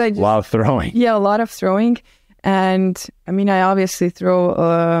 a lot of throwing. Yeah, a lot of throwing. And I mean, I obviously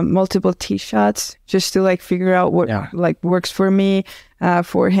throw multiple tee shots just to like figure out what like works for me,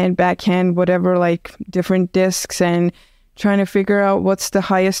 forehand, backhand, whatever, like different discs, and trying to figure out what's the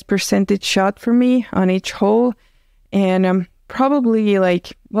highest percentage shot for me on each hole. And probably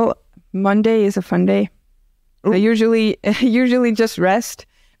like, well, Monday is a fun day. I usually just rest,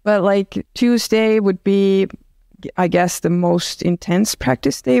 but like Tuesday would be, I guess, the most intense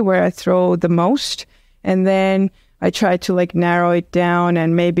practice day where I throw the most. And then I try to like narrow it down,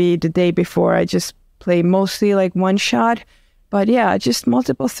 and maybe the day before I just play mostly like 1 shot. But yeah, just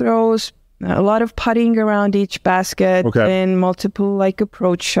multiple throws, a lot of putting around each basket, and multiple like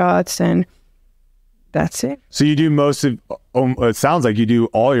approach shots, and that's it. So you do most of, it sounds like you do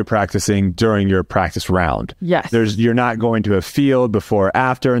all your practicing during your practice round. Yes. You're not going to a field before,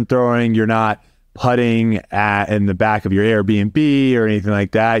 after, and throwing. You're not putting in the back of your Airbnb or anything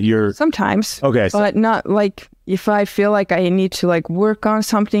like that. You're sometimes, but not like if I feel like I need to like work on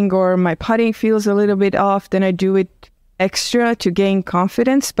something or my putting feels a little bit off, then I do it extra to gain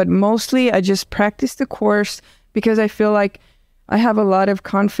confidence. But mostly I just practice the course because I feel like I have a lot of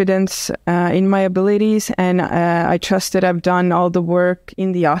confidence in my abilities, and I trust that I've done all the work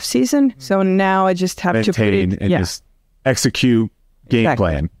in the off season. So now I just have to put it, and just execute game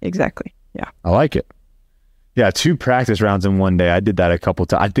plan. Exactly. Yeah. I like it. Yeah, 2 practice rounds in one day. I did that a couple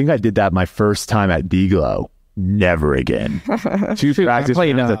times. I think I did that my first time at D-Glow. Never again. 2 practice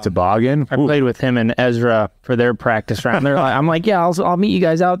rounds at Toboggan. I played with him and Ezra for their practice round. I'm like, yeah, I'll meet you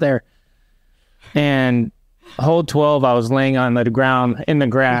guys out there. And hole 12, I was laying on the ground in the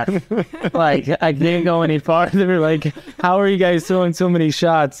grass. Like, I didn't go any farther. Like, how are you guys throwing so many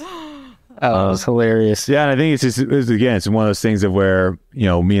shots? Oh, it was hilarious. Yeah, and I think it's one of those things of where, you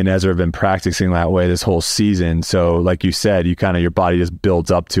know, me and Ezra have been practicing that way this whole season. So like you said, your body just builds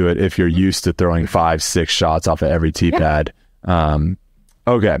up to it if you're used to throwing 5-6 shots off of every tee pad.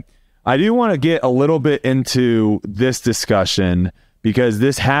 Okay. I do want to get a little bit into this discussion because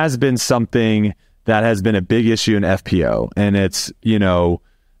this has been something that has been a big issue in FPO. And it's, you know,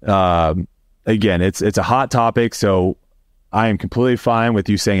 again, it's a hot topic. So I am completely fine with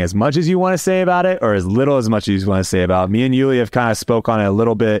you saying as much as you want to say about it or as little as much as you want to say about it. Me and Yuli have kind of spoke on it a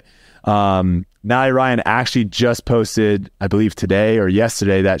little bit. Natalie Ryan actually just posted, I believe today or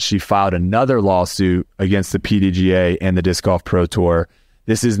yesterday, that she filed another lawsuit against the PDGA and the Disc Golf Pro Tour.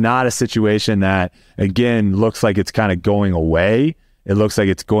 This is not a situation that, again, looks like it's kind of going away. It looks like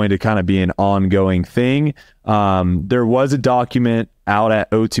it's going to kind of be an ongoing thing. There was a document out at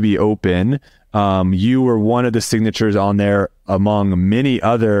OTB Open. You were one of the signatures on there among many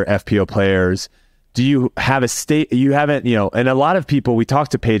other FPO players. Do you have you haven't, you know, and a lot of people, we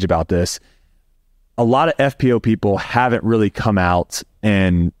talked to Paige about this. A lot of FPO people haven't really come out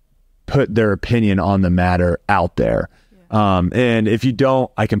and put their opinion on the matter out there. Yeah. And if you don't,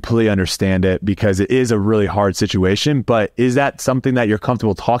 I completely understand it because it is a really hard situation, but is that something that you're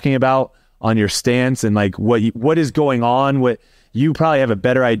comfortable talking about on your stance and like what is going on? You probably have a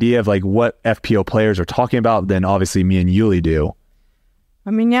better idea of like what FPO players are talking about than obviously me and Yuli do.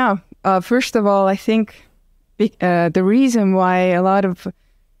 I mean, yeah. First of all, I think the reason why a lot of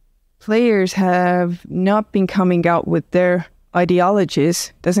players have not been coming out with their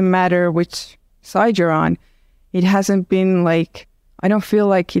ideologies, doesn't matter which side you're on, it hasn't been like, I don't feel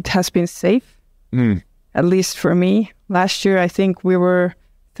like it has been safe, at least for me. Last year, I think we were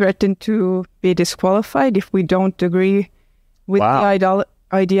threatened to be disqualified if we don't agree with the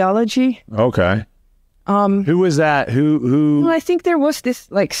ideology. Okay. Who was that? Who? Well, I think there was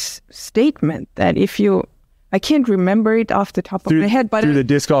this like statement that if you, I can't remember it off the top of my head, but through the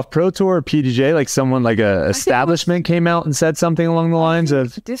Disc Golf Pro Tour or PDJ, like someone like a establishment came out and said something along the lines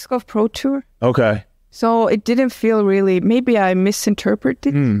of Disc Golf Pro Tour. Okay. So it didn't feel really, maybe I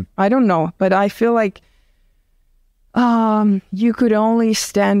misinterpreted it. I don't know, but I feel like you could only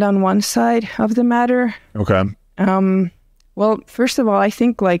stand on one side of the matter. Okay. Well, first of all, I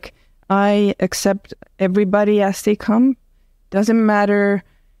think like I accept everybody as they come. Doesn't matter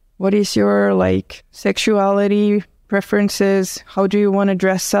what is your like sexuality, preferences, how do you want to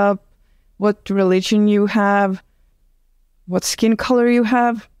dress up, what religion you have, what skin color you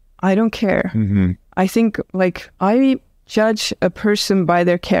have. I don't care. Mm-hmm. I think like I judge a person by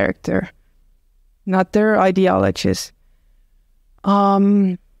their character, not their ideologies.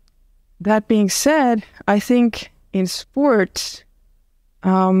 That being said, I think in sports,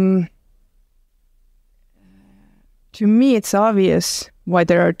 to me, it's obvious why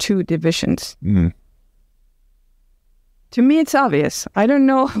there are two divisions. To me, it's obvious. I don't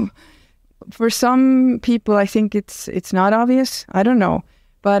know. For some people, I think it's not obvious. I don't know.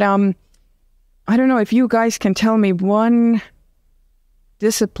 But I don't know if you guys can tell me one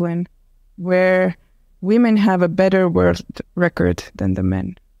discipline where women have a better world record than the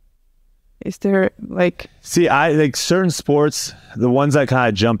men. Is there See, I like certain sports, the ones that kind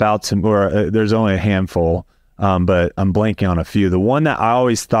of jump out to me, or there's only a handful, but I'm blanking on a few. The one that I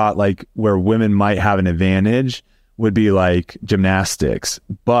always thought where women might have an advantage would be gymnastics.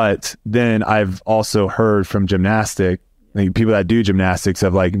 But then I've also heard from people that do gymnastics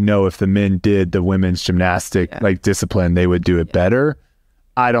of no, if the men did the women's gymnastic discipline, they would do it better.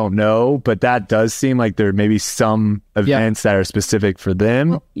 I don't know, but that does seem like there may be some events that are specific for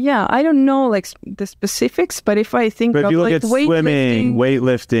them. Well, I don't know the specifics, but if I think if you look at swimming,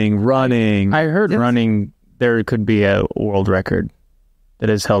 weightlifting, running. I heard running, there could be a world record that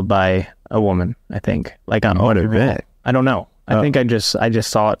is held by a woman, I think. On what event? I don't know. I think I just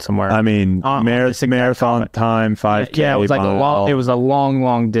saw it somewhere. I mean, marathon time, 5K. Yeah, it was it was a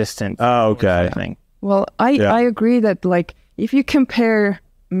long distance. Oh, okay. Well, I agree that if you compare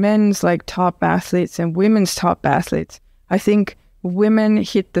men's top athletes and women's top athletes, I think women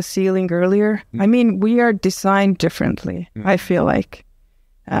hit the ceiling earlier. I mean, we are designed differently. I feel like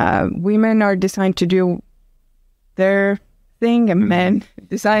women are designed to do their thing and men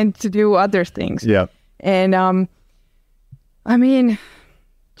designed to do other things. Yeah. And I mean,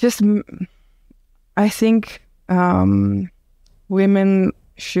 I think women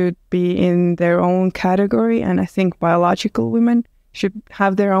should be in their own category, and I think biological women should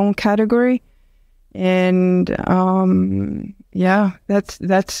have their own category. And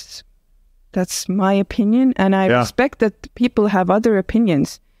that's my opinion, and I respect that people have other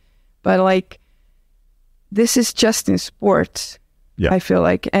opinions, but this is just in sports. I feel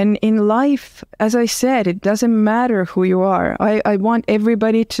and in life, as I said, it doesn't matter who you are. I want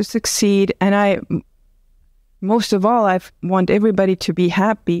everybody to succeed, and most of all, I want everybody to be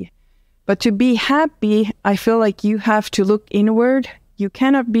happy. But to be happy, I feel you have to look inward. You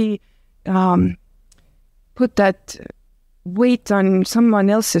cannot be put that weight on someone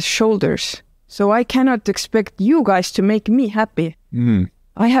else's shoulders. So I cannot expect you guys to make me happy.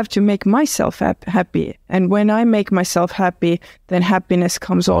 I have to make myself happy. And when I make myself happy, then happiness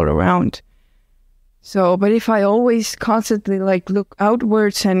comes all around. So, but if I always constantly look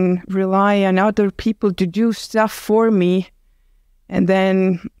outwards and rely on other people to do stuff for me, and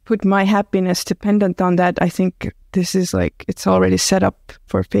then put my happiness dependent on that, I think this is it's already set up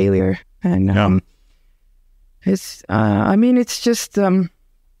for failure. And it's, I mean, it's just,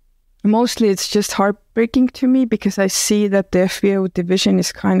 mostly it's just heartbreaking to me because I see that the FBO division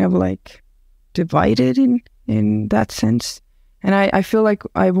is kind of divided in that sense. And I feel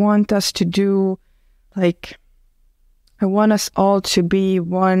I want us to do, I want us all to be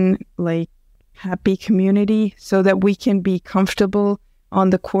one, happy community so that we can be comfortable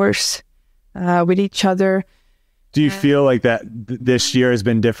on the course with each other. Do you feel that this year has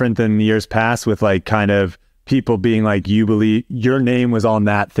been different than years past with kind of people being you believe your name was on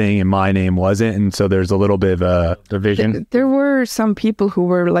that thing and my name wasn't, and so there's a little bit of a division? There were some people who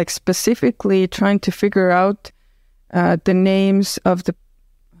were specifically trying to figure out the names of the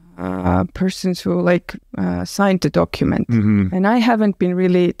persons who signed the document. And I haven't been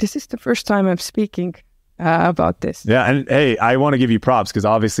really, this is the first time I'm speaking about this. Yeah, and hey, I want to give you props because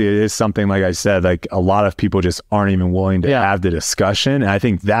obviously it is something, like I said, a lot of people just aren't even willing to have the discussion, and I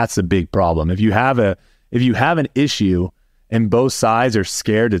think that's a big problem. If you have an issue and both sides are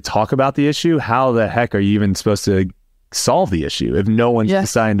scared to talk about the issue, how the heck are you even supposed to solve the issue if no one's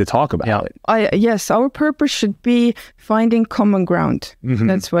deciding to talk about it? Yes, our purpose should be finding common ground.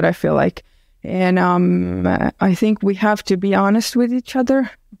 That's what I feel like. And I think we have to be honest with each other.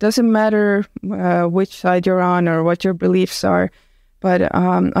 Doesn't matter which side you're on or what your beliefs are, but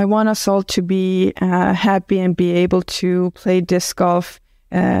I want us all to be happy and be able to play disc golf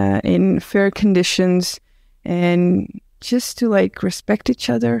in fair conditions, and just to respect each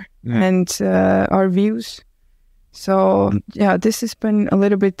other and our views. So this has been a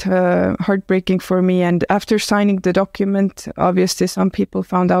little bit heartbreaking for me. And after signing the document, obviously some people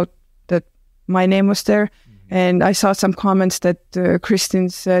found out that my name was there. And I saw some comments that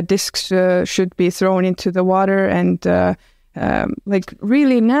Kristin's discs should be thrown into the water and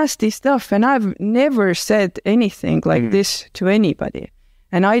really nasty stuff. And I've never said anything like this to anybody.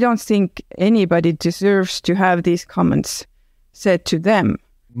 And I don't think anybody deserves to have these comments. said to them?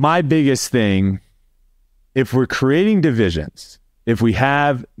 My biggest thing, if we're creating divisions, if we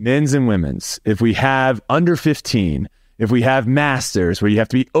have men's and women's, if we have under 15, if we have masters where you have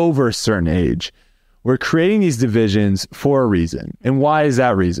to be over a certain age, we're creating these divisions for a reason. And why is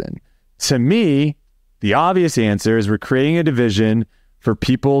that reason? To me, the obvious answer is we're creating a division for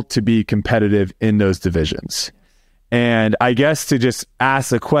people to be competitive in those divisions. And I guess to just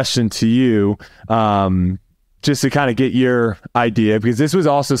ask a question to you, just to kind of get your idea, because this was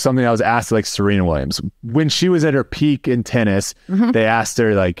also something I was asked like Serena Williams. When she was at her peak in tennis, they asked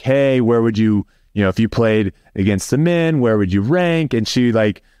her like, hey, where would you, if you played against the men, where would you rank? And she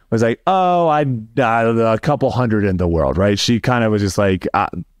like was like, oh, I'm a couple hundred in the world, right? She kind of was just like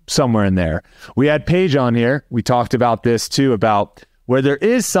somewhere in there. We had Paige on here. We talked about this too, about where there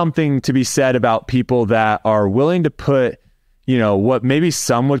is something to be said about people that are willing to put, what maybe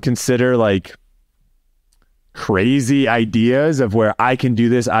some would consider like crazy ideas of where I can do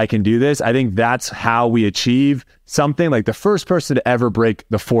this. I think that's how we achieve something. Like the first person to ever break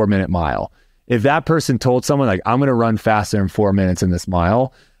the 4-minute mile. If that person told someone like, I'm going to run faster in 4 minutes in this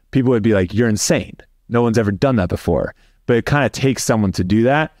mile, people would be like, you're insane. No one's ever done that before. But it kind of takes someone to do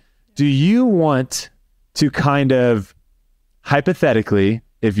that. Do you want to kind of hypothetically,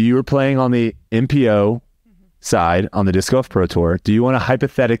 if you were playing on the MPO side on the Disc Golf Pro Tour, do you want to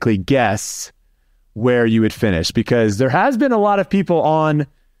hypothetically guess where you would finish? Because there has been a lot of people online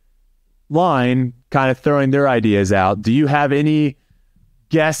kind of throwing their ideas out. Do you have any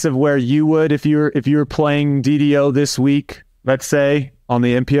guess of where you would if you were playing DDO this week, let's say, on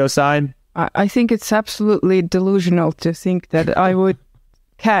the MPO side? I think it's absolutely delusional to think that I would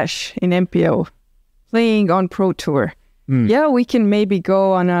cash in MPO playing on Pro Tour. Yeah, we can maybe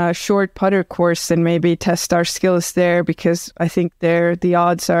go on a short putter course and maybe test our skills there, because I think there the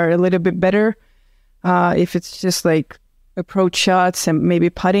odds are a little bit better if it's just like approach shots and maybe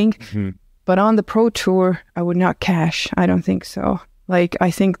putting. But on the Pro Tour, I would not cash. I don't think so. Like,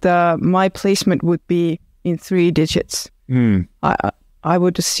 I think my placement would be in 3 digits. I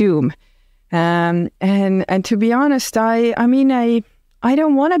would assume. And to be honest, I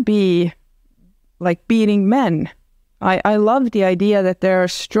don't want to be like beating men. I love the idea that there are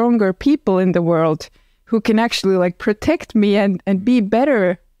stronger people in the world who can actually like protect me and be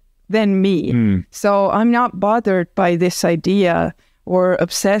better than me. So I'm not bothered by this idea or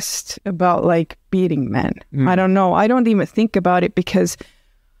obsessed about like beating men. I don't know. I don't even think about it because,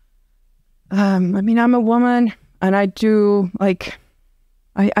 I'm a woman and I do like,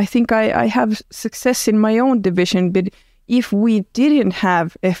 I think I have success in my own division, but if we didn't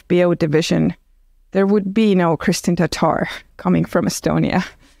have FBO division, there would be no Kristin Tattar coming from Estonia.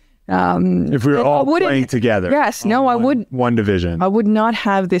 If we were all playing together. Yes, no, I would. One division. I would not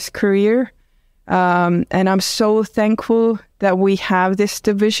have this career. And I'm so thankful that we have this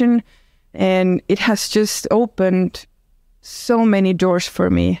division. And it has just opened so many doors for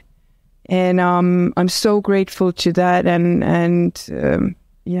me. And I'm so grateful to that. And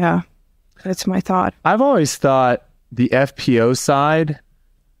yeah, that's my thought. I've always thought the FPO side,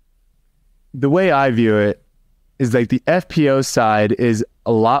 the way I view it is like the FPO side is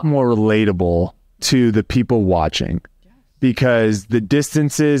a lot more relatable to the people watching, because the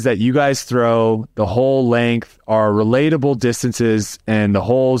distances that you guys throw, the whole length are relatable distances, and the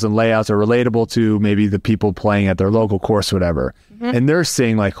holes and layouts are relatable to maybe the people playing at their local course, whatever. And they're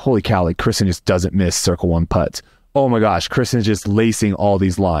saying like, holy cow, like Kristin just doesn't miss circle 1 putts. Oh my gosh, Kristin's just lacing all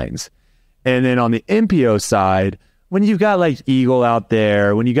these lines. And then on the MPO side, when you've got like Eagle out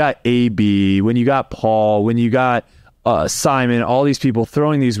there, when you got AB, when you got Paul, when you got Simon, all these people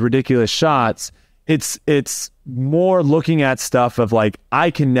throwing these ridiculous shots, it's more looking at stuff of like,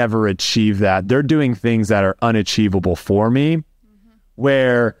 I can never achieve that. They're doing things that are unachievable for me,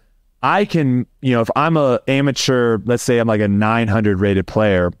 where I can, if I'm a amateur, let's say I'm like a 900 rated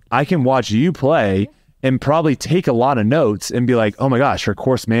player, I can watch you play and probably take a lot of notes and be like, oh my gosh, her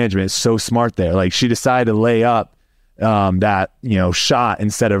course management is so smart there. Like she decided to lay up that, shot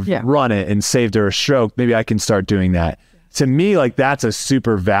instead of run it and saved her a stroke. Maybe I can start doing that. To me, like that's a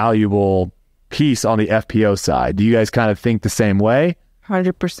super valuable piece on the FPO side. Do you guys kind of think the same way?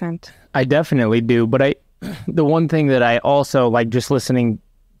 100%. I definitely do. But the one thing that I also like, just listening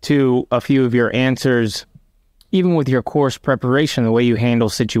to a few of your answers, even with your course preparation, the way you handle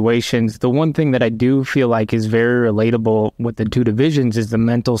situations, the one thing that I do feel like is very relatable with the 2 divisions is the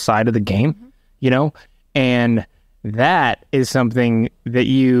mental side of the game, and that is something that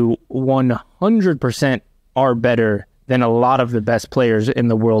you 100% are better than a lot of the best players in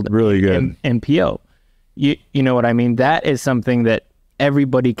the world. Really good. In MPO. You know what I mean? That is something that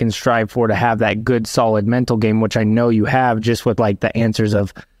everybody can strive for, to have that good, solid mental game, which I know you have, just with like the answers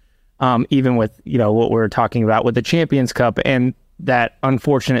of, even with, you know, what we're talking about with the Champions Cup and that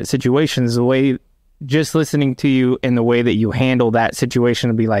unfortunate situations, the way, just listening to you and the way that you handle that situation,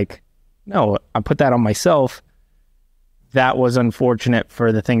 to be like, no, I put that on myself. That was unfortunate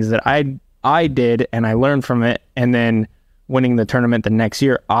for the things that I did, and I learned from it. And then winning the tournament the next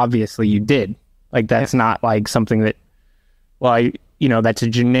year, obviously you did. Like, that's not like something that, well, that's a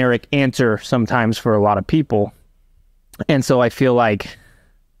generic answer sometimes for a lot of people. And so I feel like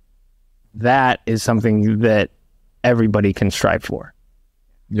that is something that everybody can strive for.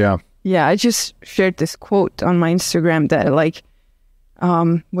 Yeah. Yeah, I just shared this quote on my Instagram that like,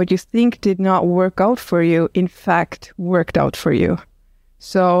 what you think did not work out for you, in fact, worked out for you.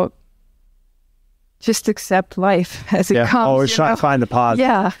 So just accept life as it comes. Always try to find the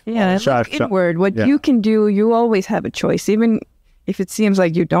positive. Yeah. Look inward. What you can do, you always have a choice. Even if it seems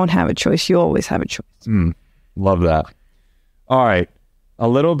like you don't have a choice, you always have a choice. Love that. All right. A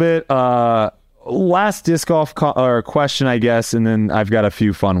little bit, last disc golf question, I guess, and then I've got a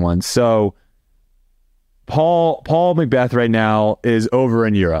few fun ones. So Paul McBeth right now is over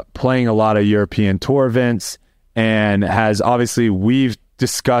in Europe playing a lot of European tour events, and has, obviously, we've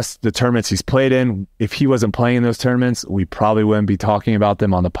discussed the tournaments he's played in. If he wasn't playing in those tournaments, we probably wouldn't be talking about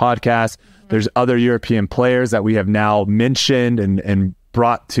them on the podcast. There's other European players that we have now mentioned and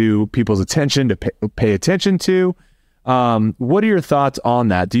brought to people's attention to pay attention to. What are your thoughts on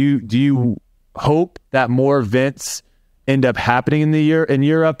that? Do you hope that more events end up happening in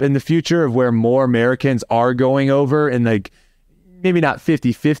Europe in the future, of where more Americans are going over, and like maybe not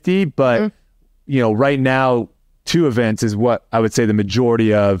 50-50, but right now 2 events is what I would say the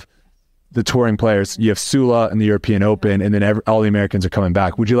majority of the touring players. You have Sula and the European Open, and then all the Americans are coming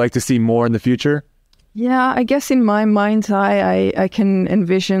back. Would you like to see more in the future? Yeah, I guess in my mind's eye, I can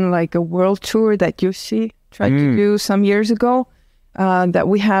envision like a world tour that UC tried to do some years ago, that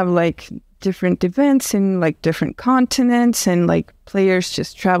we have like different events in like different continents, and like players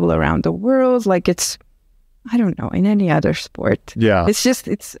just travel around the world. Like it's, I don't know, in any other sport. Yeah.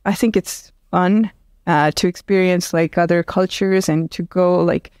 I think it's fun to experience like other cultures, and to go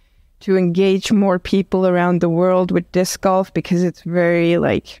like to engage more people around the world with disc golf, because it's very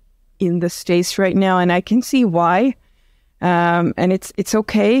like in the States right now, and I can see why. And it's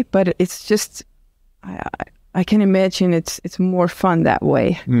okay, but it's just, I can imagine it's more fun that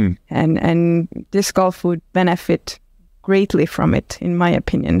way. And disc golf would benefit greatly from it, in my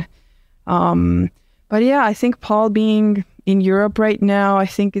opinion. But yeah, I think Paul being in Europe right now, I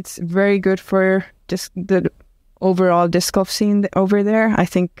think it's very good for the overall disc golf scene over there. I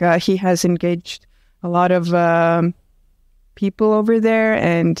think he has engaged a lot of people over there,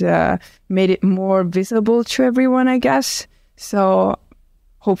 and made it more visible to everyone, I guess. So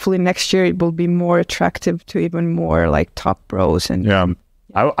hopefully next year it will be more attractive to even more like top pros. And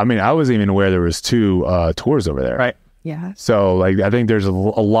I mean, I wasn't even aware there was 2 tours over there. Right. Yeah. So like, I think there's a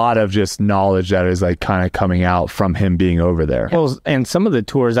lot of just knowledge that is like kind of coming out from him being over there. Well, and some of the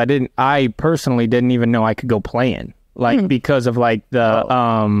tours I personally didn't even know I could go play in, like because of like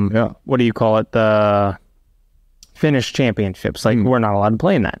the what do you call it, the Finnish championships. Like we're not allowed to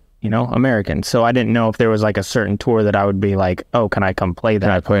play in that, American. So I didn't know if there was like a certain tour that I would be like, oh, can I come play that?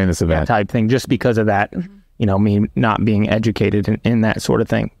 Can I play in this event? Type thing, just because of that, me not being educated in that sort of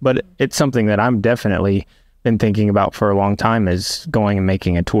thing. But it's something that I'm definitely been thinking about for a long time, is going and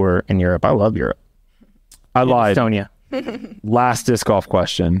making a tour in Europe. I love Europe. I lied. Estonia. Last disc golf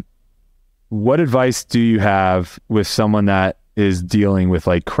question. What advice do you have with someone that is dealing with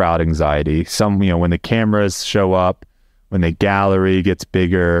like crowd anxiety? When the cameras show up, when the gallery gets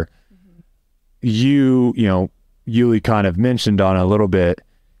bigger, Yuli kind of mentioned on a little bit,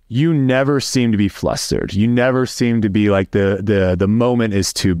 you never seem to be flustered. You never seem to be like the moment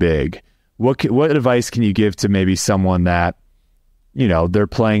is too big. What advice can you give to maybe someone that, they're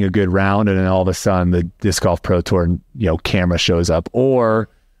playing a good round, and then all of a sudden the Disc Golf Pro Tour, camera shows up, or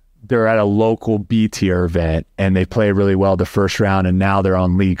they're at a local B tier event and they play really well the first round, and now they're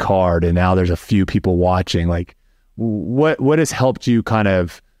on lead card, and now there's a few people watching. Like, what has helped you kind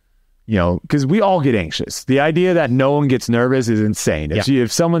of, because we all get anxious. The idea that no one gets nervous is insane. If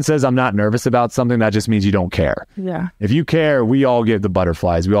someone says I'm not nervous about something, that just means you don't care. Yeah. If you care, we all get the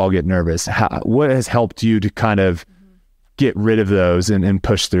butterflies. We all get nervous. What has helped you to kind of get rid of those and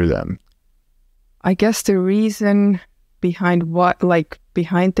push through them? I guess the reason behind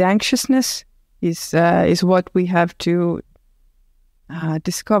the anxiousness is what we have to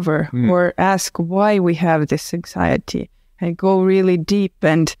discover, or ask why we have this anxiety, and go really deep.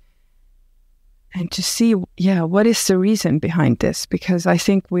 And and to see, what is the reason behind this? Because I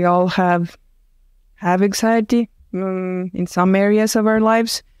think we all have anxiety in some areas of our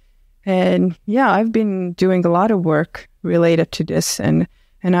lives. And I've been doing a lot of work related to this, and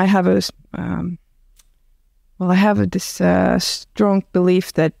I have this strong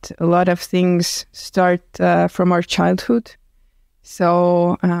belief that a lot of things start from our childhood.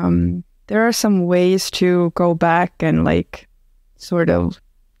 So there are some ways to go back and like sort of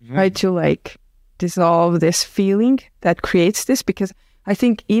try to like dissolve this feeling that creates this, because I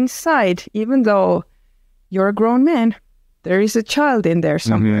think inside, even though you're a grown man, there is a child in there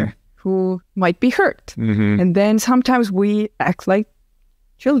somewhere who might be hurt. And then sometimes we act like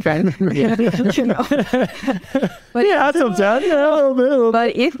children, you know. But sometimes, a little bit.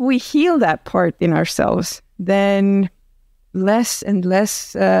 But if we heal that part in ourselves, then less and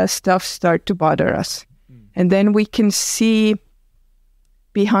less stuff start to bother us. And then we can see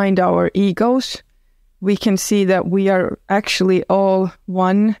behind our egos, we can see that we are actually all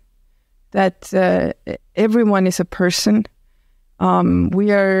one, that everyone is a person.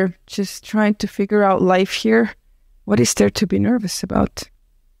 We are just trying to figure out life here. What is there to be nervous about?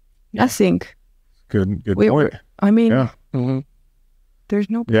 Nothing. Good point. I mean, there's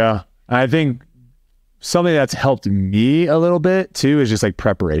no... Yeah. I think something that's helped me a little bit too is just like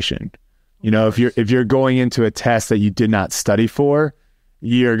preparation. You know, if you're going into a test that you did not study for,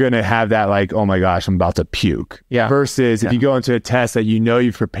 you're going to have that like, oh my gosh, I'm about to puke. Yeah. Versus if you go into a test that you know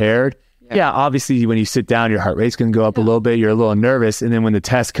you've prepared, obviously when you sit down, your heart rate's going to go up a little bit. You're a little nervous. And then when the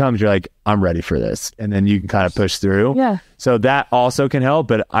test comes, you're like, I'm ready for this. And then you can kind of push through. Yeah. So that also can help.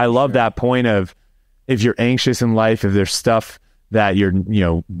 But I love that point of if you're anxious in life, if there's stuff that you're,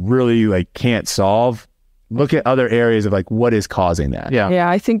 really like can't solve, look at other areas of like what is causing that. Yeah.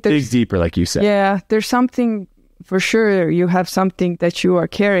 I think dig deeper, like you said. Yeah. There's something for sure. You have something that you are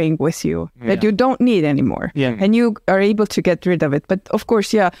carrying with you that you don't need anymore. Yeah. And you are able to get rid of it. But of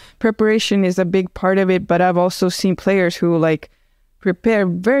course, preparation is a big part of it. But I've also seen players who like prepare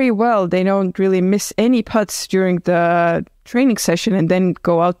very well. They don't really miss any putts during the training session and then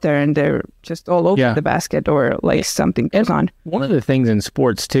go out there and they're just all over the basket or like something goes on. One of the things in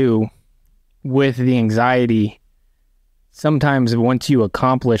sports too, with the anxiety, sometimes once you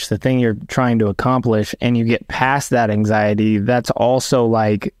accomplish the thing you're trying to accomplish and you get past that anxiety, that's also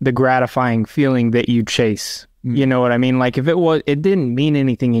like the gratifying feeling that you chase. You know what I mean? Like if it didn't mean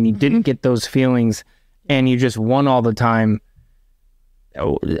anything and you didn't get those feelings and you just won all the time,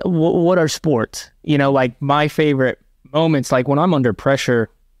 what are sports? Like my favorite moments, like when I'm under pressure,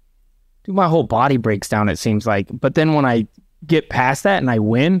 my whole body breaks down, it seems like. But then when I get past that and I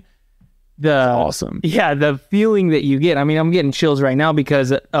win, awesome. Yeah, the feeling that you get. I mean, I'm getting chills right now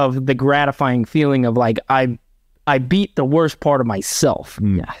because of the gratifying feeling of like I beat the worst part of myself.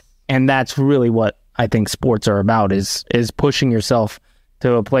 Yeah. And that's really what I think sports are about is pushing yourself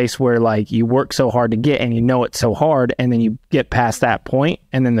to a place where like you work so hard to get and you know it's so hard and then you get past that point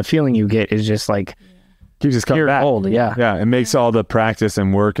and then the feeling you get is just like keeps us coming back. Old. Yeah. It makes all the practice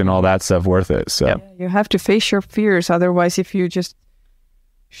and work and all that stuff worth it. So you have to face your fears. Otherwise, if you just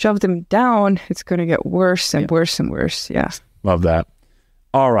shove them down, it's going to get worse and worse and worse. Yeah. Love that.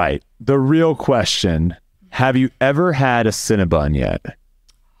 All right. The real question, have you ever had a Cinnabon yet?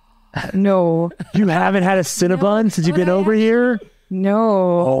 No. You haven't had a Cinnabon since you've been over here? No.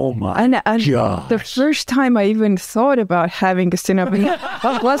 Oh my God. The first time I even thought about having a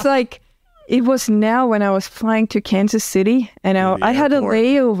Cinnabon was like, it was now when I was flying to Kansas City and I had a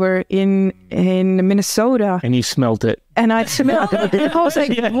layover in Minnesota. And you smelled it. And I smelled it. And I was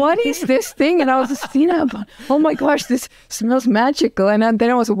like, what is this thing? And I was just, oh my gosh, this smells magical. And then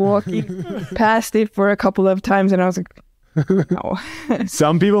I was walking past it for a couple of times and I was like, no.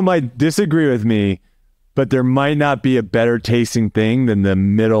 Some people might disagree with me, but there might not be a better tasting thing than the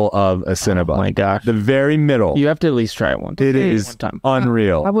middle of a Cinnabon. Oh my gosh. The very middle. You have to at least try it one time. It is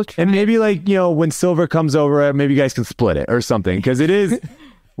unreal. I will try. And maybe like, when Silver comes over, maybe you guys can split it or something. Because it is,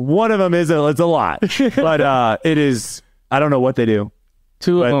 one of them it's a lot. But it is, I don't know what they do.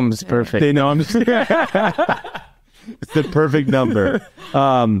 Two of them is perfect. They know I'm just, it's the perfect number.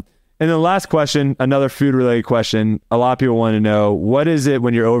 And the last question, another food-related question. A lot of people want to know, what is it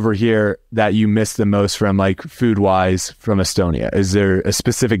when you're over here that you miss the most from, like, food-wise from Estonia? Is there a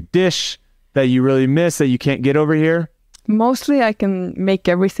specific dish that you really miss that you can't get over here? Mostly I can make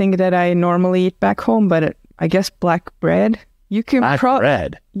everything that I normally eat back home, but I guess black bread. You can Black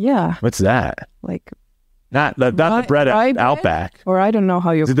bread? Yeah. What's that? Like... Not the bread at Outback. Or I don't know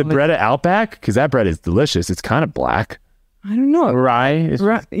how you... Is it the bread at Outback? Because that bread is delicious. It's kind of black. I don't know. Rye?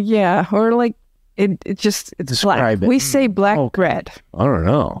 Yeah, or like it's black. We say black bread. I don't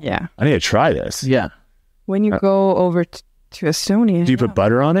know. Yeah. I need to try this. Yeah. When you go over to Estonia. Do you put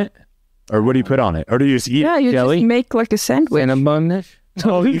butter on it? Or what do you put on it? Or do you just eat jelly? Just make like a sandwich. Cinnamon.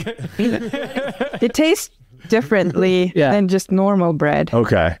 It tastes differently than just normal bread.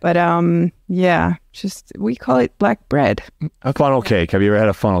 Okay. But we call it black bread. A funnel cake. Have you ever had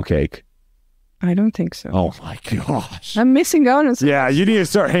a funnel cake? I don't think so. Oh my gosh. I'm missing out on something. Yeah, you need to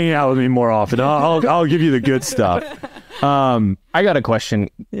start hanging out with me more often. I'll give you the good stuff. I got a question.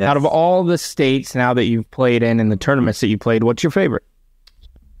 Yes. Out of all the states now that you've played in and the tournaments that you played, what's your favorite?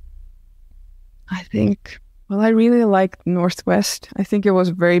 I think, I really liked Northwest. I think it was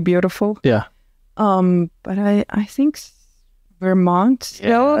very beautiful. Yeah. But I think Vermont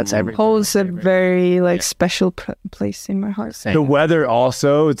still holds a very special place in my heart. The weather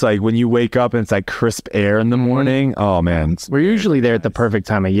also, it's like when you wake up and it's like crisp air in the morning. Oh man, we're usually there at the perfect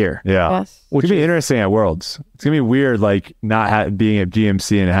time of year. Yeah, yes. Which is interesting at Worlds. It's gonna be weird, like not being at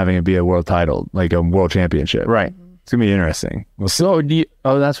GMC and having it be a world title, like a world championship. Right. It's gonna be interesting. Well, so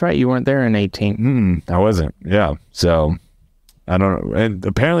that's right. You weren't there in 18. I wasn't. Yeah. So I don't know. And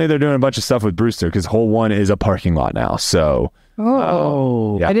apparently they're doing a bunch of stuff with Brewster because hole 1 is a parking lot now. So.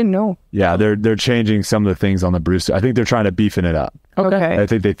 Yeah. I didn't know. Yeah, they're changing some of the things on the Brewster. I think they're trying to beefing it up. Okay. I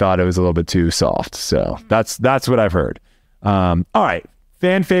think they thought it was a little bit too soft. So that's what I've heard. All right,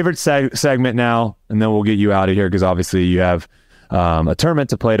 fan favorite segment now, and then we'll get you out of here because obviously you have a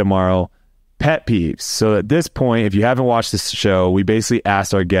tournament to play tomorrow. Pet peeves. So at this point, if you haven't watched this show, we basically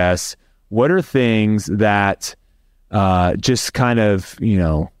asked our guests, what are things that just kind of,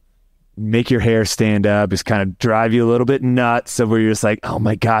 make your hair stand up, just kind of drive you a little bit nuts, so where you're just like, oh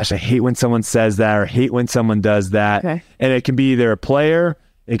my gosh, I hate when someone says that or hate when someone does that. Okay. And it can be either a player,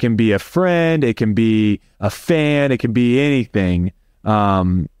 it can be a friend, it can be a fan, it can be anything.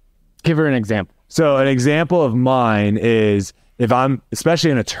 Give her an example. So an example of mine is if I'm,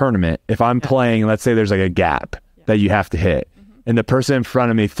 especially in a tournament, if I'm playing, let's say there's like a gap that you have to hit. And the person in front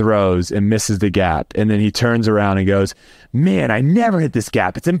of me throws and misses the gap. And then he turns around and goes, man, I never hit this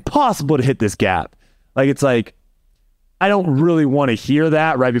gap. It's impossible to hit this gap. It's like, I don't really want to hear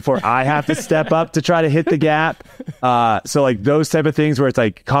that right before I have to step up to try to hit the gap. So like those type of things where it's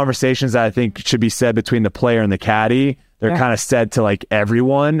like conversations that I think should be said between the player and the caddy. They're kind of said to like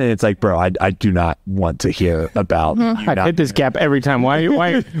everyone, and it's like, bro, I do not want to hear about. I hit this gap every time. Why?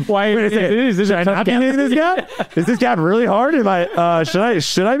 Is this I not be hitting this gap? Is this gap really hard? Am I?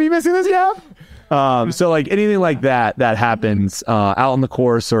 Should I be missing this gap? So like anything like that happens out on the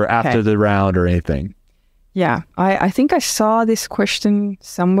course or after the round or anything. Yeah, I think I saw this question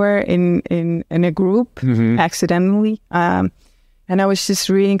somewhere in a group accidentally. And I was just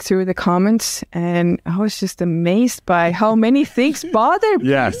reading through the comments, and I was just amazed by how many things bother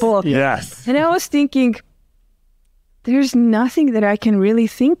people. Yes. And I was thinking, there's nothing that I can really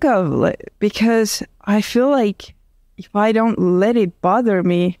think of, because I feel like if I don't let it bother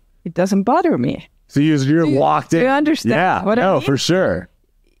me, it doesn't bother me. So you're locked in. Do you understand what I mean? For sure.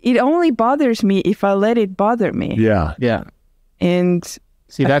 It only bothers me if I let it bother me. Yeah. Yeah. And...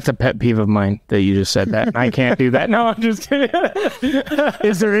 See, that's a pet peeve of mine that you just said that. I can't do that. No, I'm just kidding.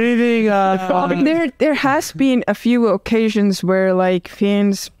 Is there anything? There has been a few occasions where like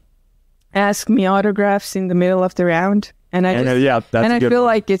fans ask me autographs in the middle of the round, and I feel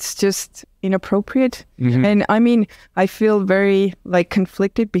like it's just inappropriate. And I mean, I feel very like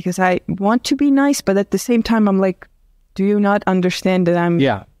conflicted because I want to be nice, but at the same time, I'm like, do you not understand that I'm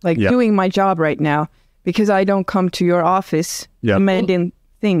doing my job right now? Because I don't come to your office demanding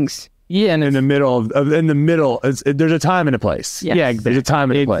things. Yeah, and in the middle, there's a time and a place. Yes. Yeah, there's a time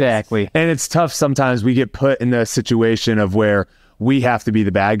and a place. Exactly. And it's tough sometimes. We get put in the situation of where we have to be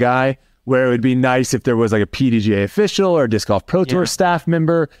the bad guy, where it would be nice if there was like a PDGA official or a Disc Golf Pro Tour staff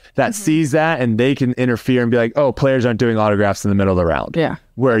member that sees that and they can interfere and be like, oh, players aren't doing autographs in the middle of the round. Yeah.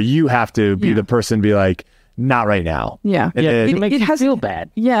 Where you have to be the person to be like, not right now. Yeah. It makes you feel bad.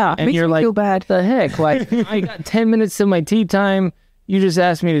 Yeah. And you're like, feel bad. The heck? Like, I got 10 minutes to my tee time. You just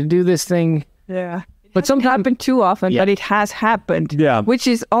asked me to do this thing. Yeah. But something happened too often, but it has happened. Yeah. Which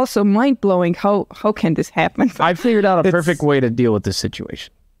is also mind-blowing. How can this happen? I figured out a perfect way to deal with this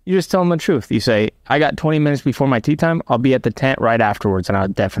situation. You just tell them the truth. You say, I got 20 minutes before my tee time. I'll be at the tent right afterwards, and I'll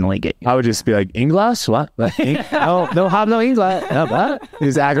definitely get you. I would just be like, English? What? No, don't have no English.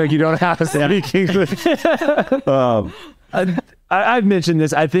 Just act like you don't have to speak English. I've mentioned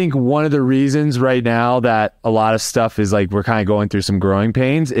this. I think one of the reasons right now that a lot of stuff is like we're kind of going through some growing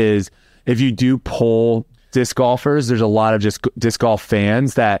pains is if you do poll disc golfers, there's a lot of just disc golf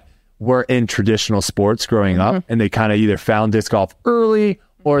fans that were in traditional sports growing up, and they kind of either found disc golf early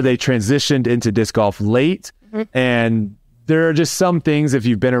or they transitioned into disc golf late. And there are just some things, if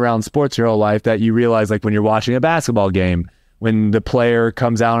you've been around sports your whole life, that you realize, like when you're watching a basketball game, when the player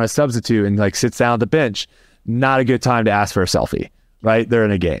comes out on a substitute and like sits down at the bench, not a good time to ask for a selfie, right? They're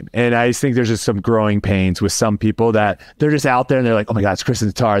in a game. And I just think there's just some growing pains with some people that they're just out there and they're like, oh my God, it's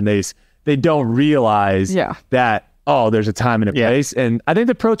Kristin Tattar. And they don't realize that, oh, there's a time and a place. And I think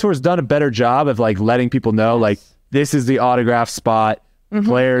the Pro Tour's done a better job of like letting people know, like, this is the autograph spot.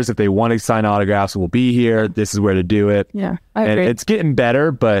 Players, if they want to sign autographs, will be here. This is where to do it. Yeah, I agree. And it's getting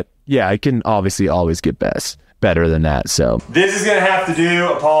better, but yeah, it can obviously always get better than that. So this is gonna have to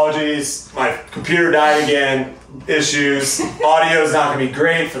do. Apologies, my computer died again. Issues. Audio is not gonna be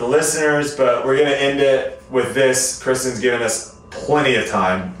great for the listeners, but we're gonna end it with this. Kristin's given us plenty of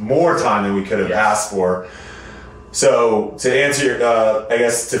time, more time than we could have asked for. So to answer your, I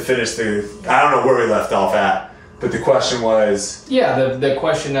guess to finish I don't know where we left off at. But the question was... Yeah, the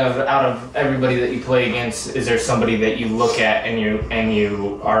question of, out of everybody that you play against, is there somebody that you look at and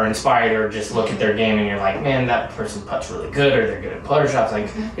you are inspired, or just look at their game and you're like, man, that person putts really good, or they're good at putter shots? Like,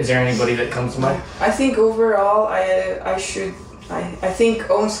 is there anybody that comes to mind? I think overall, I think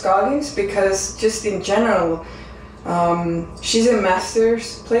Owen Scoggins, because just in general, she's a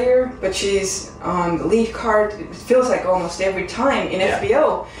Masters player, but she's on the lead card, it feels like almost every time in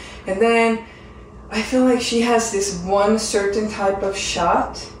FBO. And then... I feel like she has this one certain type of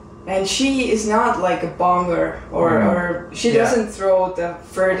shot, and she is not like a bomber or she doesn't throw the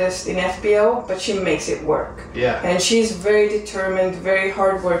furthest in FBO, but she makes it work. Yeah. And she's very determined, very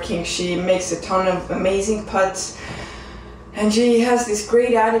hardworking. She makes a ton of amazing putts, and she has this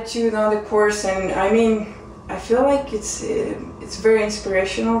great attitude on the course. And I mean, I feel like it's very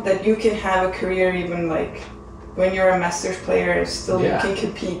inspirational that you can have a career even like when you're a Masters player and still you can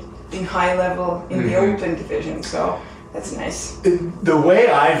compete in high level in the open division, so that's nice. The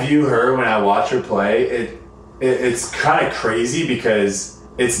way I view her when I watch her play, it's kind of crazy because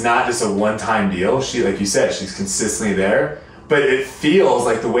it's not just a one-time deal. She, like you said, she's consistently there, but it feels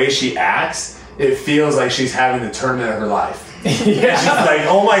like the way she acts, it feels like she's having the tournament of her life. She's like,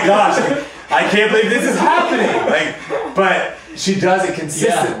 oh my gosh, like, I can't believe this is happening. Like, but she does it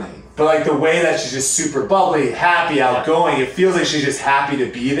consistently. But like the way that she's just super bubbly, happy, outgoing, it feels like she's just happy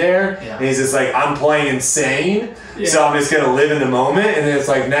to be there. And he's just like, I'm playing insane, so I'm just gonna live in the moment. And then it's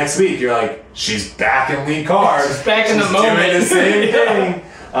like next week, you're like, she's back in lead card. She's back in the moment, doing the same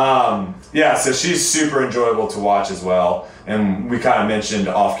thing. So she's super enjoyable to watch as well. And we kind of mentioned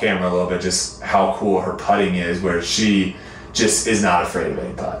off camera a little bit just how cool her putting is, where she just is not afraid of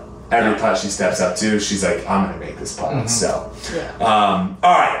any putt. Every putt she steps up to, she's like, I'm gonna make this putt. So, all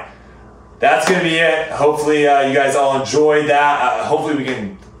right. That's going to be it. Hopefully you guys all enjoyed that. Hopefully we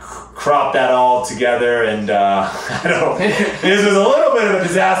can crop that all together. And I don't know. This was a little bit of a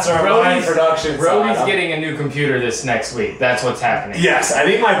disaster on my production. Brody's getting a new computer this next week. That's what's happening. Yes, I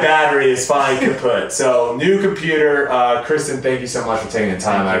think my battery is finally kaput. So new computer. Kristin, thank you so much for taking the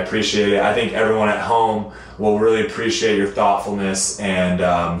time. I appreciate it. I think everyone at home will really appreciate your thoughtfulness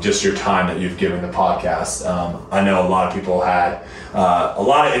and just your time that you've given the podcast. I know a lot of people had a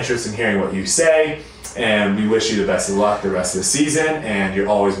lot of interest in hearing what you say, and we wish you the best of luck the rest of the season, and you're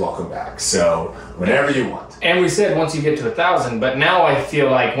always welcome back. So whenever you want. And we said once you get to 1,000, but now I feel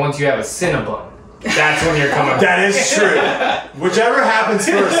like once you have a Cinnabon, that's when you're coming back. That is true. Whichever happens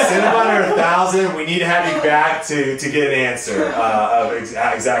first, Cinnabon or 1,000, we need to have you back to get an answer of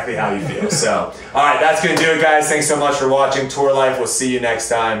exactly how you feel. So, all right, that's going to do it, guys. Thanks so much for watching Tour Life. We'll see you next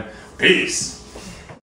time. Peace.